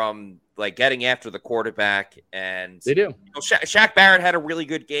production from like getting after the quarterback, and they do. Shaq Barrett had a really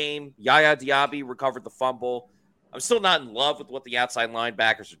good game. Yaya Diaby recovered the fumble. I'm still not in love with what the outside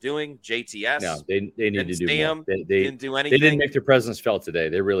linebackers are doing. JTS, no, they need to do more. They didn't do anything. They didn't make their presence felt today.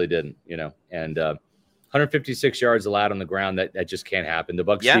 They really didn't. And 156 yards allowed on the ground. That just can't happen. The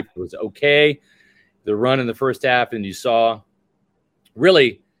Bucs defense was okay. The run in the first half, and you saw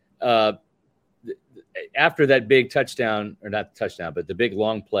really. After that big touchdown, or not touchdown, but the big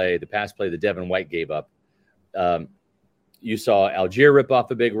long play, the pass play that Devin White gave up, you saw Algier rip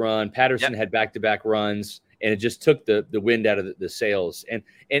off a big run. Patterson had back-to-back runs, and it just took the wind out of the sails. And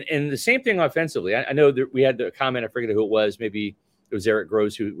the same thing offensively. I know that we had a comment, I forget who it was. Maybe it was Eric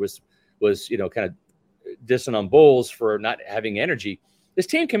Groves who was kind of dissing on Bowles for not having energy. This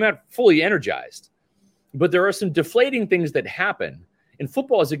team came out fully energized, but there are some deflating things that happen. And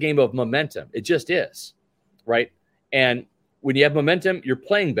football is a game of momentum. It just is, right? And when you have momentum, you're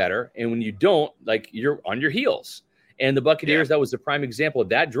playing better. And when you don't, like, you're on your heels. And the Buccaneers, that was the prime example of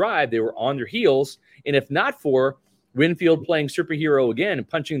that drive. They were on their heels. And if not for Winfield playing superhero again and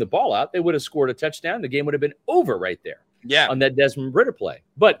punching the ball out, they would have scored a touchdown. The game would have been over right there on that Desmond Ridder play.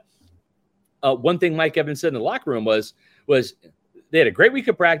 But one thing Mike Evans said in the locker room was they had a great week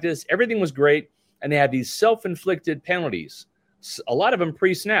of practice. Everything was great. And they had these self-inflicted penalties. A lot of them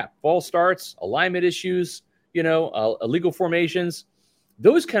pre-snap, false starts, alignment issues, illegal formations,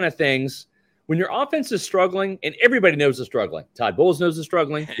 those kind of things. When your offense is struggling, and everybody knows they're struggling, Todd Bowles knows they're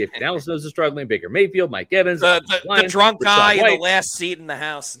struggling, Dave Canales knows they're struggling, Baker Mayfield, Mike Evans, the drunk guy in the last seat in the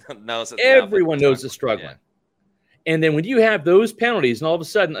house knows. Everyone knows they're struggling. Yeah. And then when you have those penalties, and all of a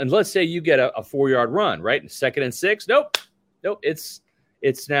sudden, and let's say you get a 4-yard run, right? 2nd and 6, nope,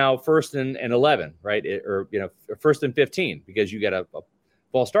 it's now 1st and 11, right? Or 1st and 15 because you got a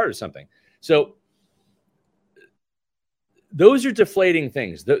false start or something. So those are deflating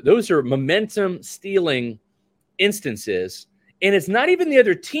things. Those are momentum stealing instances, and it's not even the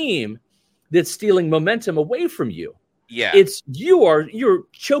other team that's stealing momentum away from you. Yeah, it's you're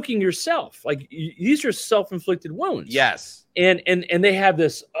choking yourself. Like these are self-inflicted wounds. Yes, and they have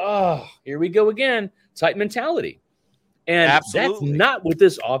this here we go again type mentality. And that's not what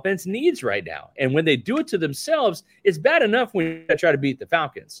this offense needs right now. And when they do it to themselves, it's bad enough when you try to beat the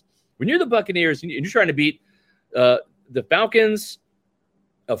Falcons. When you're the Buccaneers and you're trying to beat the Falcons,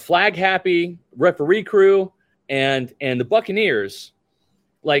 a flag-happy referee crew, and the Buccaneers,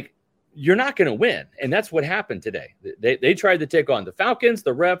 like, you're not going to win. And that's what happened today. They tried to take on the Falcons,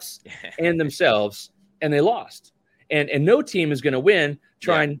 the refs, and themselves, and they lost. And no team is going to win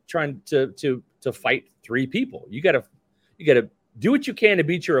trying to fight 3 people. You got to do what you can to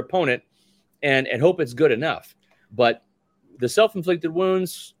beat your opponent and hope it's good enough. But the self-inflicted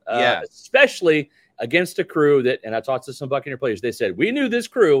wounds, especially against a crew that, and I talked to some Buccaneer players, they said, we knew this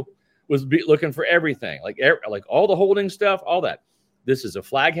crew was looking for everything, like all the holding stuff, all that. This is a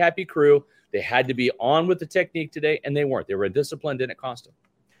flag-happy crew. They had to be on with the technique today, and they weren't. They were disciplined, and it cost them.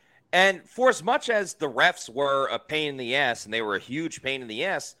 And for as much as the refs were a pain in the ass, and they were a huge pain in the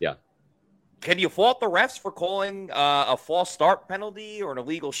ass, can you fault the refs for calling a false start penalty or an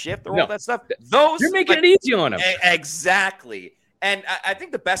illegal shift or all that stuff? You're making it easy on them. Exactly. And I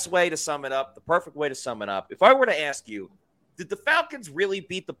think the best way to sum it up, the perfect way to sum it up, if I were to ask you, did the Falcons really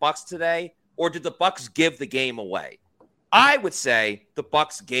beat the Bucs today, or did the Bucs give the game away? I would say the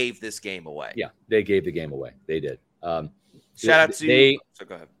Bucs gave this game away. Yeah, they gave the game away. They did. Shout out to you. So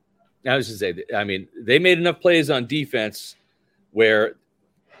go ahead. I was going to say, I mean, they made enough plays on defense where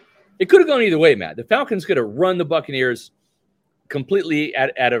it could have gone either way, Matt. The Falcons could have run the Buccaneers completely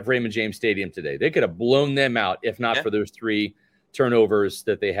out of Raymond James Stadium today. They could have blown them out if not for those 3 turnovers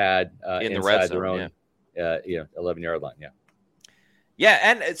that they had in the red zone, their own 11-yard line. Yeah,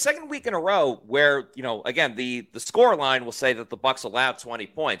 and second week in a row where, again, the score line will say that the Bucs allowed 20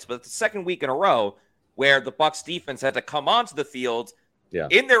 points, but it's the second week in a row where the Bucs defense had to come onto the field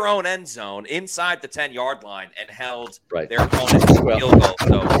in their own end zone inside the 10-yard line and held right. their opponent to a field goal.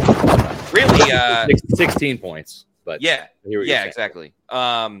 So really 16 points. But exactly.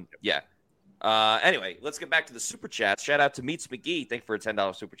 Anyway, let's get back to the super chat. Shout out to Meets McGee. Thank you for a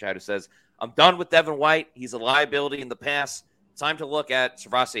 $10 super chat, who says, I'm done with Devin White. He's a liability in the pass. Time to look at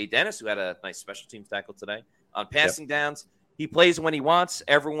Servase Dennis, who had a nice special teams tackle today. On passing downs, he plays when he wants.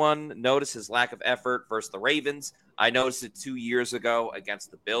 Everyone noticed his lack of effort versus the Ravens. I noticed it 2 years ago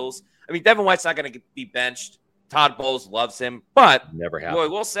against the Bills. I mean, Devin White's not going to be benched. Todd Bowles loves him. But never happened. What I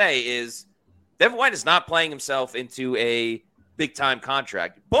will say is Devin White is not playing himself into a big-time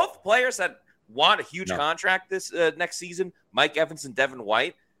contract. Both players that want a huge contract this next season, Mike Evans and Devin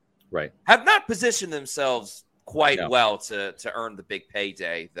White, have not positioned themselves quite well to earn the big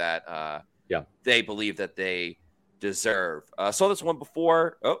payday that they believe that they deserve. Saw this one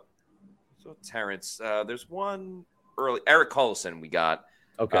before. So Terrence, there's one early. Eric Collison we got.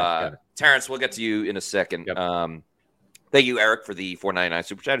 Okay. Terrence, we'll get to you in a second. Yep. Thank you, Eric, for the $4.99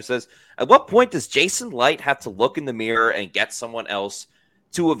 super chat. It says, at what point does Jason Light have to look in the mirror and get someone else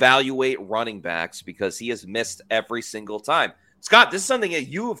to evaluate running backs, because he has missed every single time? Scott, this is something that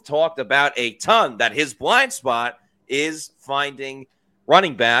you have talked about a ton, that his blind spot is finding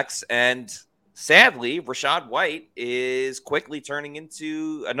running backs. And sadly, Rachaad White is quickly turning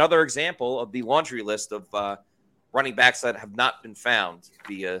into another example of the laundry list of running backs that have not been found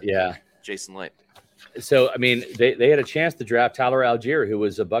via Jason Light. So, I mean, they had a chance to draft Tyler Algier, who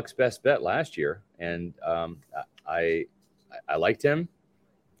was a Bucs best bet last year. And I liked him.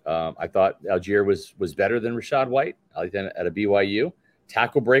 I thought Algier was better than Rachaad White. I liked him at a BYU.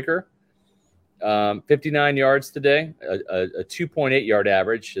 Tackle breaker, 59 yards today, a 2.8 yard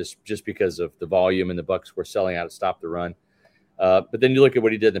average, just because of the volume, and the Bucs were selling out to stop the run. But then you look at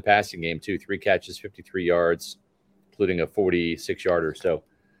what he did in the passing game too: 3 catches, 53 yards, including a 46 yarder. So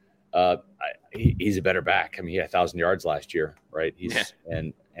he's a better back. I mean, he had 1,000 yards last year, right?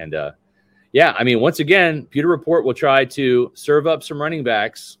 I mean, once again, Pewter Report will try to serve up some running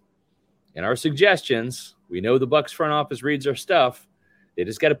backs in our suggestions. We know the Bucs front office reads our stuff. They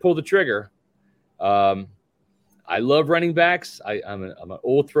just got to pull the trigger. I love running backs. I'm an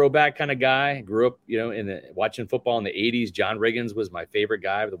old throwback kind of guy. I grew up, watching football in the 80s. John Riggins was my favorite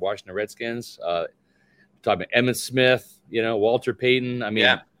guy with the Washington Redskins. Talking about Emmitt Smith, Walter Payton. I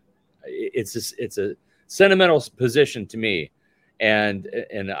mean, it's a sentimental position to me. And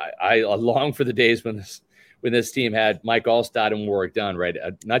I long for the days when this team had Mike Allstott and Warwick Dunn, right?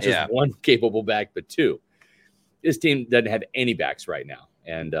 Not just one capable back, but two. This team doesn't have any backs right now,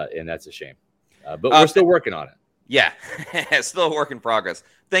 and that's a shame. But we're still working on it. Yeah, still a work in progress.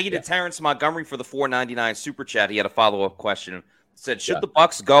 Thank you to Terrence Montgomery for the $4.99 super chat. He had a follow-up question. Said, should the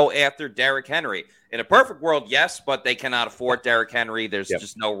Bucs go after Derrick Henry? In a perfect world, yes, but they cannot afford Derrick Henry. There's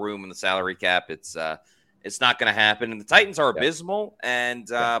just no room in the salary cap. It's not going to happen. And the Titans are abysmal,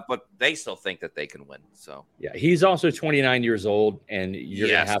 but they still think that they can win. So he's also 29 years old, and you're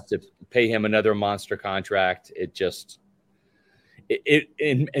going to have to pay him another monster contract.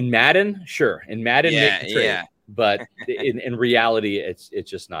 In Madden, sure. In Madden, make the trade. But in reality, it's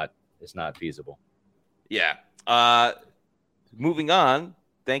just not feasible. Yeah. Moving on.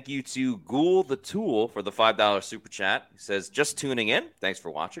 Thank you to Ghoul the Tool for the $5 super chat. He says, just tuning in. Thanks for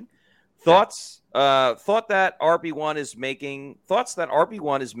watching. Thoughts that RB1 is making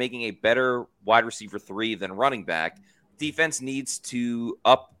a better wide receiver 3 than running back. Defense needs to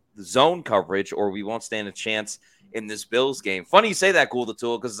up the zone coverage, or we won't stand a chance in this Bills game. Funny you say that, Ghoul the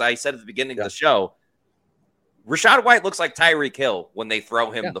Tool, because I said at the beginning of the show, Rachaad White looks like Tyreek Hill when they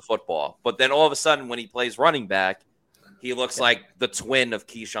throw him the football. But then all of a sudden, when he plays running back, he looks like the twin of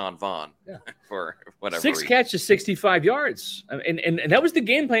Keyshawn Vaughn for whatever 6 catches, 65 yards. And that was the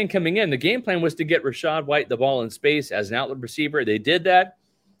game plan coming in. The game plan was to get Rachaad White the ball in space as an outlet receiver. They did that.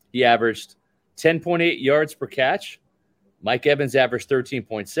 He averaged 10.8 yards per catch. Mike Evans averaged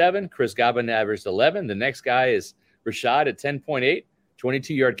 13.7. Chris Godwin averaged 11. The next guy is Rachaad at 10.8,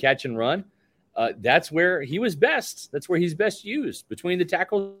 22-yard catch and run. That's where he was best. That's where he's best used. Between the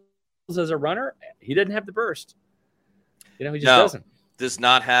tackles as a runner, he didn't have the burst. He just doesn't. Does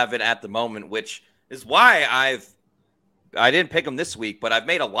not have it at the moment, which is why I didn't pick him this week, but I've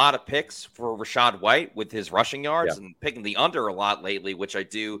made a lot of picks for Rachaad White with his rushing yards and picking the under a lot lately, which I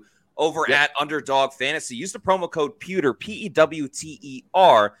do over at Underdog Fantasy. Use the promo code Pewter,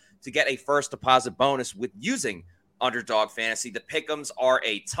 PEWTER, to get a first deposit bonus with using Underdog Fantasy. The pick'ems are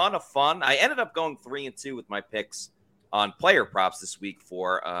a ton of fun. I ended up going 3-2 with my picks on player props this week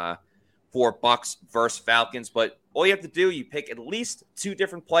for Bucs versus Falcons, but all you have to do, you pick at least 2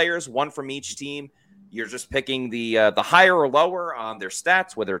 different players, one from each team. You're just picking the higher or lower on their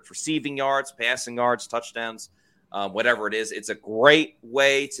stats, whether it's receiving yards, passing yards, touchdowns, whatever it is. It's a great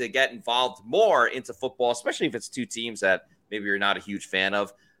way to get involved more into football, especially if it's two teams that maybe you're not a huge fan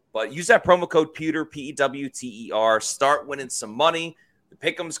of. But use that promo code Pewter, Pewter. Start winning some money. The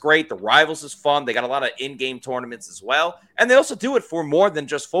Pick'em's great. The Rivals is fun. They got a lot of in-game tournaments as well. And they also do it for more than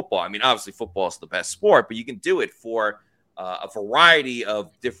just football. I mean, obviously football is the best sport, but you can do it for a variety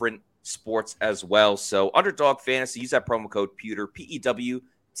of different sports as well. So Underdog Fantasy, use that promo code Pewter, Pewter.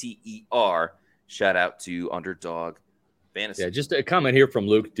 Shout out to Underdog Fantasy. Yeah, just a comment here from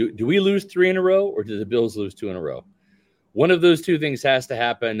Luke. Do we lose 3 in a row, or do the Bills lose 2 in a row? One of those two things has to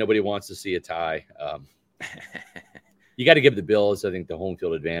happen. Nobody wants to see a tie. You got to give the Bills, I think, the home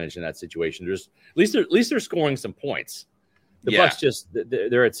field advantage in that situation. There's at least they're scoring some points. The Bucs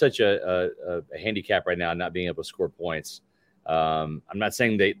they're at such a handicap right now, not being able to score points. I'm not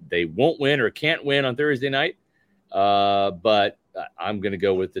saying they won't win or can't win on Thursday night, but I'm going to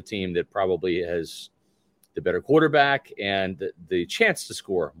go with the team that probably has the better quarterback and the chance to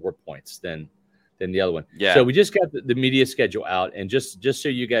score more points than the other one. Yeah. So we just got the media schedule out, and just so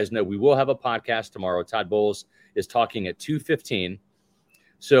you guys know, we will have a podcast tomorrow. Todd Bowles is talking at 2:15.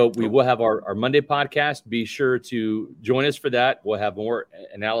 So we will have our Monday podcast. Be sure to join us for that. We'll have more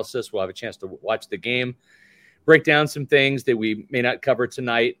analysis. We'll have a chance to watch the game, break down some things that we may not cover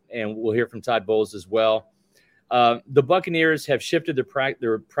tonight, and we'll hear from Todd Bowles as well. The Buccaneers have shifted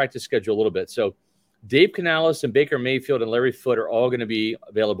their practice schedule a little bit. So Dave Canales and Baker Mayfield and Larry Foote are all going to be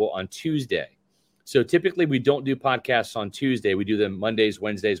available on Tuesday. So typically we don't do podcasts on Tuesday. We do them Mondays,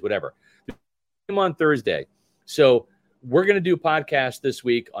 Wednesdays, whatever. I'm on Thursday. So we're going to do podcasts this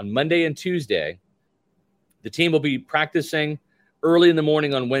week on Monday and Tuesday. The team will be practicing early in the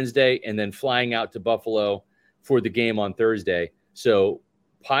morning on Wednesday and then flying out to Buffalo for the game on Thursday. So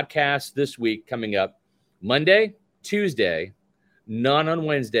podcasts this week coming up Monday, Tuesday, none on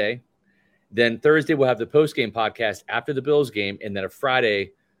Wednesday. Then Thursday we'll have the post-game podcast after the Bills game, and then a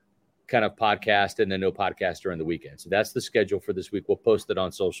Friday kind of podcast, and then no podcast during the weekend. So that's the schedule for this week. We'll post it on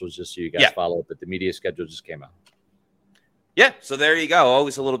socials just so you guys follow it, but the media schedule just came out. Yeah, so there you go.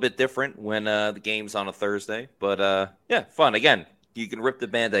 Always a little bit different when the game's on a Thursday. But, fun. Again, you can rip the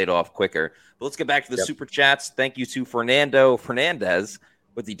Band-Aid off quicker. But let's get back to the Super Chats. Thank you to Fernando Fernandez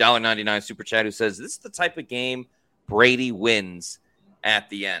with the $1.99 Super Chat, who says, this is the type of game Brady wins at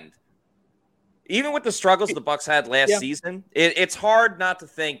the end. Even with the struggles the Bucs had last season, it's hard not to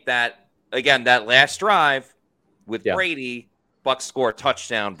think that, again, that last drive with Brady, Bucs score a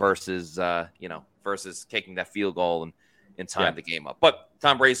touchdown versus kicking that field goal and tying the game up. But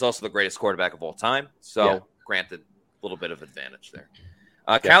Tom Brady's also the greatest quarterback of all time. So, granted, a little bit of advantage there.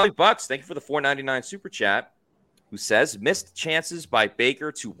 Callie Bucks, thank you for the $4.99 Super Chat, who says, missed chances by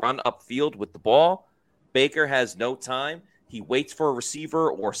Baker to run upfield with the ball. Baker has no time. He waits for a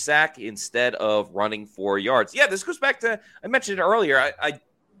receiver or sack instead of running for yards. Yeah, this goes back to, I mentioned it earlier, I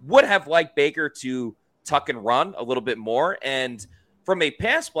would have liked Baker to tuck and run a little bit more. And from a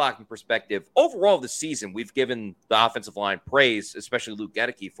pass blocking perspective, overall this season, we've given the offensive line praise, especially Luke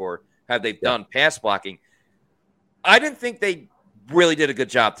Gedeke, for how they've done pass blocking. I didn't think they really did a good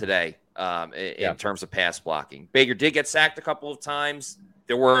job today in terms of pass blocking. Baker did get sacked a couple of times.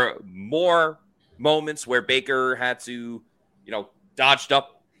 There were more moments where Baker had to, dodged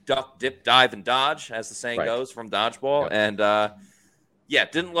up, duck, dip, dive, and dodge, as the saying goes, from dodgeball. And,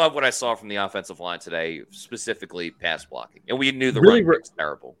 didn't love what I saw from the offensive line today, specifically pass blocking. And we knew the run was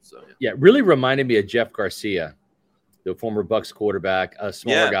terrible. So really reminded me of Jeff Garcia, the former Bucs quarterback, a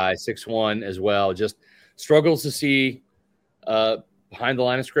smaller guy, 6'1" as well. Just struggles to see behind the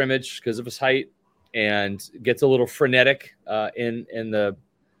line of scrimmage because of his height, and gets a little frenetic in the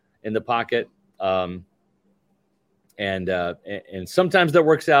pocket. And sometimes that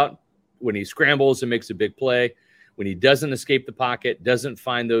works out when he scrambles and makes a big play. When he doesn't escape the pocket, doesn't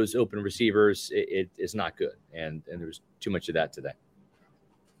find those open receivers, it is not good. And there's too much of that today.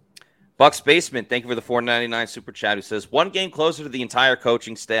 Bucks Basement, thank you for the $4.99 Super Chat, who says, one game closer to the entire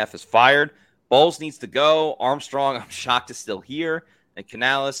coaching staff is fired. Bowles needs to go. Armstrong, I'm shocked is still here. And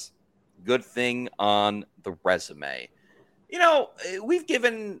Canales, good thing on the resume. We've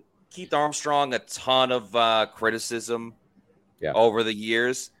given Keith Armstrong a ton of criticism over the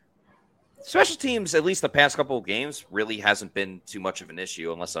years. Special teams, at least the past couple of games, really hasn't been too much of an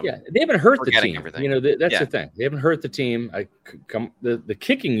issue unless I'm they haven't hurt the team. Everything. That's the thing. They haven't hurt the team. The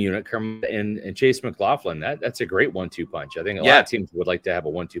kicking unit come and Chase McLaughlin. That's a great 1-2 punch. I think a lot of teams would like to have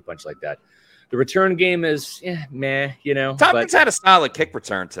a 1-2 punch like that. The return game is meh. Tompkins had a solid kick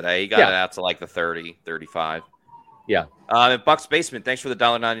return today. He got it out to like the 30, 35. Yeah. Bucs Basement, thanks for the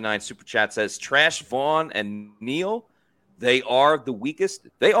 $1.99 super chat. Says Trash, Vaughn, and Neal, they are the weakest.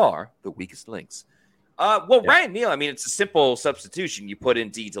 They are the weakest links. Ryan Neal, I mean, it's a simple substitution. You put in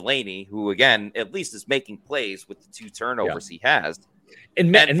D. Delaney, who, again, at least is making plays with the 2 turnovers he has.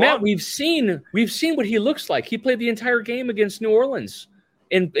 And Matt, we've seen what he looks like. He played the entire game against New Orleans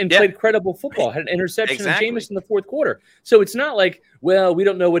and played credible football, had an interception of Jameis in the fourth quarter. So it's not like, well, we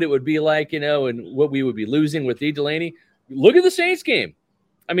don't know what it would be like, and what we would be losing with D. Delaney. Look at the Saints game.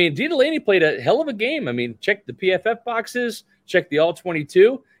 I mean, D. Delaney played a hell of a game. I mean, check the PFF boxes, check the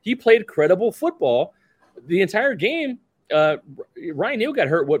All-22. He played credible football the entire game. Ryan Neal got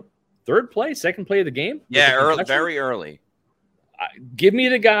hurt, second play of the game? Yeah, very early. Give me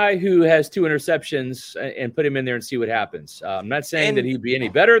the guy who has 2 interceptions and put him in there and see what happens. I'm not saying that he'd be any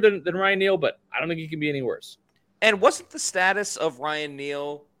better than Ryan Neal, but I don't think he can be any worse. And wasn't the status of Ryan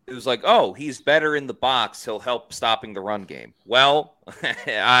Neal, it was like, oh, he's better in the box. He'll help stopping the run game. Well,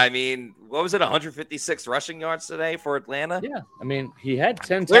 I mean, what was it, 156 rushing yards today for Atlanta? Yeah, I mean, he had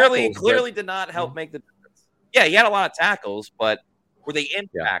 10 tackles. Clearly but... did not help make the difference. Yeah, he had a lot of tackles, but were they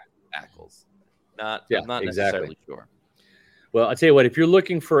impact tackles? I'm not necessarily sure. Well, I'll tell you what, if you're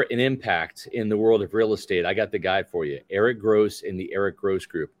looking for an impact in the world of real estate, I got the guy for you, Eric Gross in the Eric Gross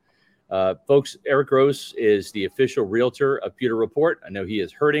Group. Folks, Eric Gross is the official realtor of Pewter Report. I know he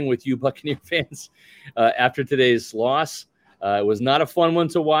is hurting with you Buccaneer fans after today's loss. It was not a fun one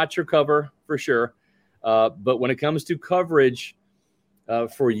to watch or cover, for sure. But when it comes to coverage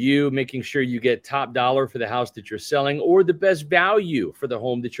for you, making sure you get top dollar for the house that you're selling or the best value for the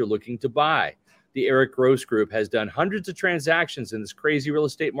home that you're looking to buy, the Eric Gross Group has done hundreds of transactions in this crazy real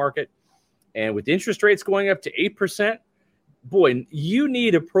estate market. And with interest rates going up to 8%, boy, you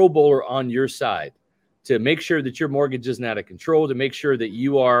need a Pro Bowler on your side to make sure that your mortgage isn't out of control, to make sure that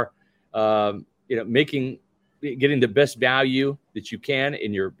you are getting the best value that you can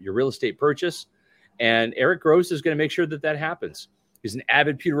in your real estate purchase. And Eric Gross is going to make sure that happens. He's an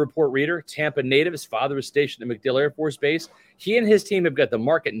avid Pewter Report reader, Tampa native. His father was stationed at MacDill Air Force Base. He and his team have got the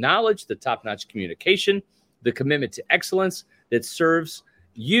market knowledge, the top-notch communication, the commitment to excellence that serves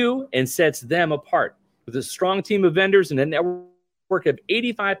you and sets them apart. With a strong team of vendors and a network of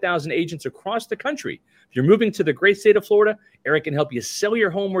 85,000 agents across the country, if you're moving to the great state of Florida, Eric can help you sell your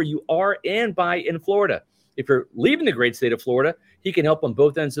home where you are and buy in Florida. If you're leaving the great state of Florida, he can help on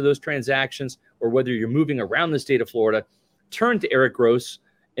both ends of those transactions, or whether you're moving around the state of Florida, turn to Eric Gross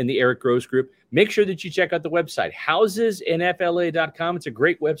and the Eric Gross Group. Make sure that you check out the website, housesinfla.com. It's a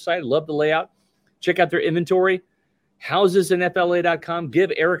great website. I love the layout. Check out their inventory, housesinfla.com.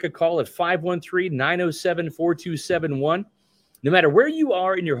 Give Eric a call at 513-907-4271. No matter where you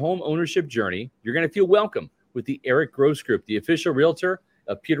are in your home ownership journey, you're going to feel welcome with the Eric Gross Group, the official realtor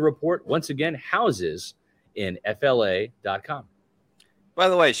of Pewter Report. Once again, housesinfla.com. By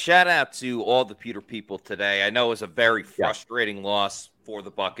the way, shout out to all the Pewter people today. I know it was a very frustrating loss for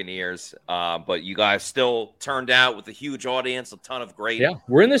the Buccaneers, but you guys still turned out with a huge audience, a ton of great. Yeah,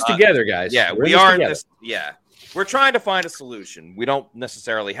 we're in this together, guys. Yeah, we are in this. Yeah, we're trying to find a solution. We don't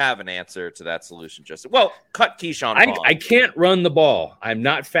necessarily have an answer to that solution. Well, cut Keyshawn. I can't run the ball. I'm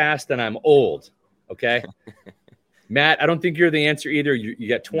not fast and I'm old. Okay, Matt, I don't think you're the answer either. You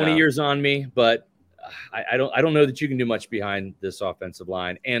got 20 years on me, but I don't know that you can do much behind this offensive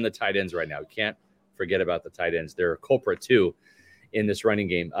line and the tight ends right now. We can't forget about the tight ends. They're a culprit too in this running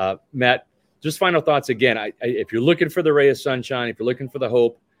game. Matt, just final thoughts again. If you're looking for the ray of sunshine, if you're looking for the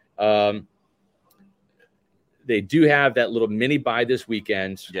hope, they do have that little mini bye this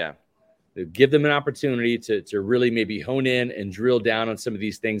weekend. Yeah. Give them an opportunity to really maybe hone in and drill down on some of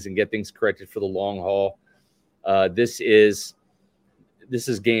these things and get things corrected for the long haul. This is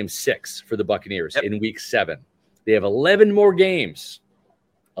game 6 for the Buccaneers in week 7. They have 11 more games.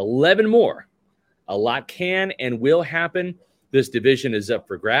 11 more. A lot can and will happen. This division is up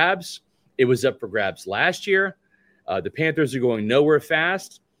for grabs. It was up for grabs last year. The Panthers are going nowhere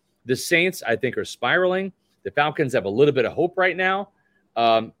fast. The Saints, I think, are spiraling. The Falcons have a little bit of hope right now.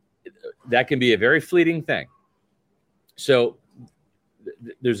 That can be a very fleeting thing. So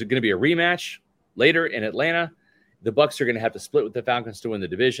there's going to be a rematch later in Atlanta. The Bucs are going to have to split with the Falcons to win the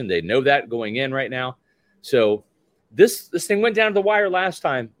division. They know that going in right now. So this thing went down to the wire last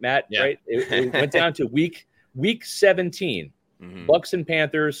time, Matt, right? It went down to week 17. Mm-hmm. Bucs and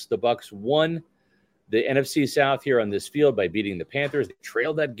Panthers. The Bucs won the NFC South here on this field by beating the Panthers. They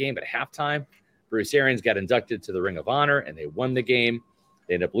trailed that game at halftime. Bruce Arians got inducted to the Ring of Honor, and they won the game.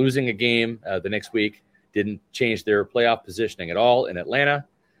 They ended up losing a game the next week. Didn't change their playoff positioning at all in Atlanta.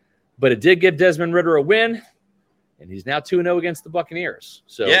 But it did give Desmond Ridder a win. And he's now 2-0 against the Buccaneers.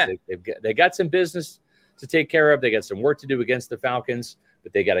 So they got some business to take care of. They got some work to do against the Falcons,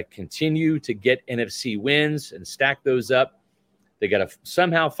 but they got to continue to get NFC wins and stack those up. They got to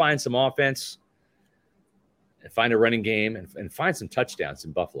somehow find some offense and find a running game and find some touchdowns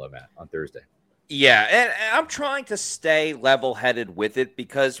in Buffalo, Matt, on Thursday. Yeah, and I'm trying to stay level-headed with it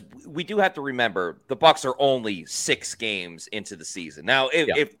because we do have to remember the Bucs are only 6 games into the season. Now,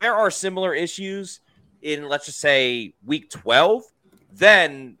 if there are similar issues in, let's just say, week 12,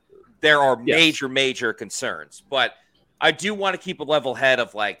 then there are major concerns. But I do want to keep a level head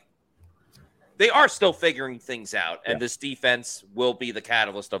of, like, they are still figuring things out, and this defense will be the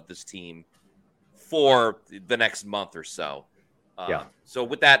catalyst of this team for the next month or so. So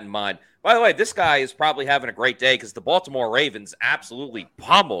with that in mind, by the way, this guy is probably having a great day because the Baltimore Ravens absolutely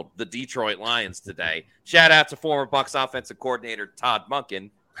pummeled the Detroit Lions today. Shout out to former Bucs offensive coordinator Todd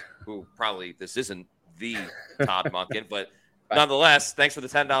Monken, who probably this isn't the Todd Monken, but nonetheless, thanks for the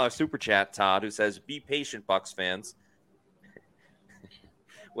 $10 super chat, Todd, who says, "Be patient, Bucs fans.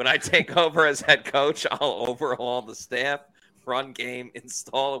 When I take over as head coach, I'll overhaul the staff, run game,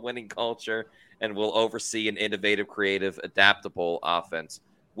 install a winning culture, and will oversee an innovative, creative, adaptable offense.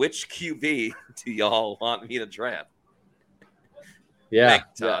 Which QB do y'all want me to draft?" Yeah,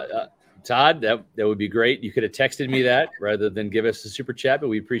 Todd, that would be great. You could have texted me that rather than give us a super chat, but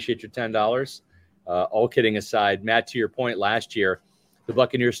we appreciate your $10. All kidding aside, Matt, to your point, last year the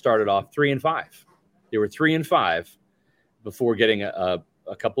Buccaneers started off 3-5. They were 3-5 before getting a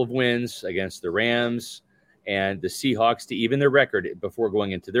couple of wins against the Rams and the Seahawks to even their record before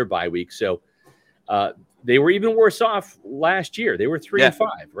going into their bye week. So they were even worse off last year. They were 3-5,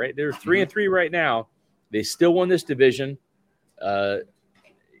 right? They're 3-3 right now. They still won this division. I'm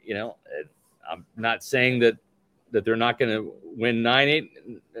not saying that they're not going to win 9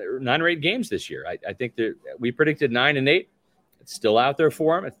 or 8 games this year. I think that we predicted 9 and 8. It's still out there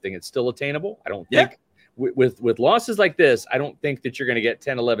for them. I think it's still attainable. I don't think with losses like this, I don't think that you're going to get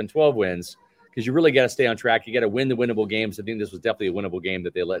 10, 11, 12 wins because you really got to stay on track. You got to win the winnable games. I think this was definitely a winnable game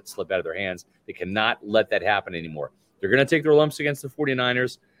that they let slip out of their hands. They cannot let that happen anymore. They're going to take their lumps against the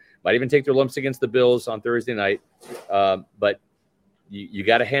 49ers, might even take their lumps against the Bills on Thursday night. But you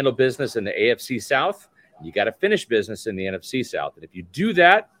got to handle business in the AFC South. You got to finish business in the NFC South. And if you do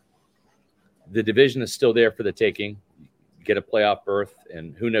that, the division is still there for the taking. You get a playoff berth,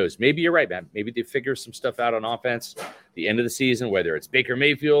 and who knows? Maybe you're right, man. Maybe they figure some stuff out on offense the end of the season, whether it's Baker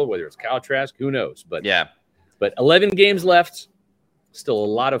Mayfield, whether it's Kyle Trask, who knows? But 11 games left, still a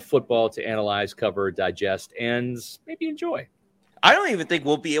lot of football to analyze, cover, digest, and maybe enjoy. I don't even think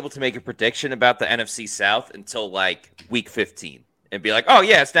we'll be able to make a prediction about the NFC South until like week 15 and be like, oh,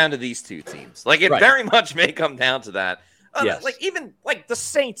 yeah, it's down to these 2 teams. Like, it very much may come down to that. Like, even like the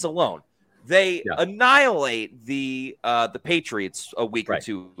Saints alone, they annihilate the Patriots a week or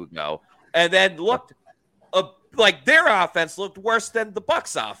 2 ago, and then looked like their offense looked worse than the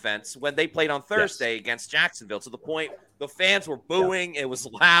Bucs offense when they played on Thursday against Jacksonville, to the point the fans were booing. It was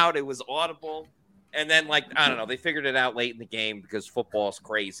loud. It was audible. And then, like, I don't know, they figured it out late in the game because football's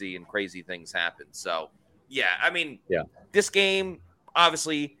crazy and crazy things happen. So, I mean, this game,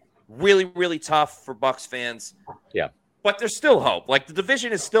 obviously, really, really tough for Bucs fans. Yeah. But there's still hope. Like, the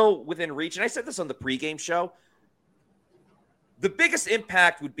division is still within reach. And I said this on the pregame show. The biggest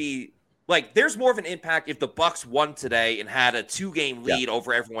impact would be, like, there's more of an impact if the Bucs won today and had a 2-game lead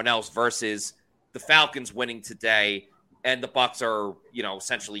over everyone else versus the Falcons winning today and the Bucs are,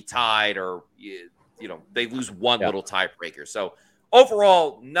 essentially tied, or, they lose one little tiebreaker. So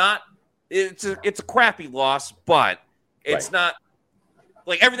overall, it's a crappy loss, but it's not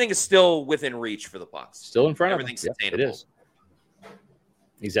like everything is still within reach for the Bucs. Still in front of them. Everything's attainable. It is.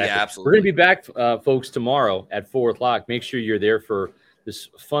 Exactly. Yeah, absolutely. We're going to be back, folks, tomorrow at 4:00. Make sure you're there for this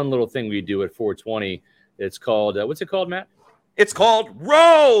fun little thing we do at 4:20. It's called, what's it called, Matt? It's called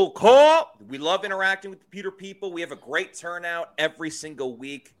Roll Call. We love interacting with the Pewter people. We have a great turnout every single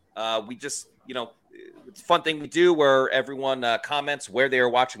week. We just, it's a fun thing we do where everyone comments where they are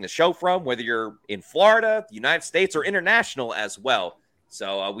watching the show from, whether you're in Florida, the United States, or international as well.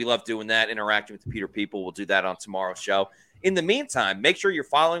 So we love doing that, interacting with the Pewter people. We'll do that on tomorrow's show. In the meantime, make sure you're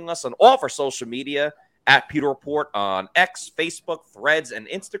following us on all of our social media at Pewter Report on X, Facebook, Threads, and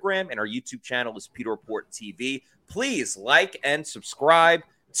Instagram. And our YouTube channel is Pewter Report TV. Please like and subscribe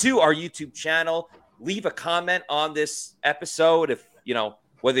to our YouTube channel. Leave a comment on this episode if,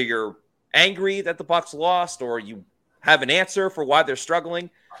 whether you're angry that the Bucs lost or you have an answer for why they're struggling.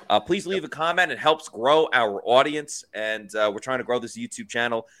 Please leave a comment. It helps grow our audience, and we're trying to grow this YouTube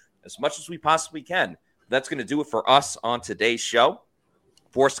channel as much as we possibly can. That's going to do it for us on today's show.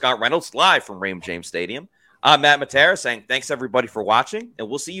 For Scott Reynolds, live from Raymond James Stadium, I'm Matt Matera saying thanks, everybody, for watching, and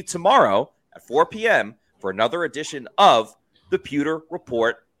we'll see you tomorrow at 4 p.m. for another edition of the Pewter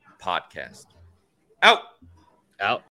Report podcast. Out.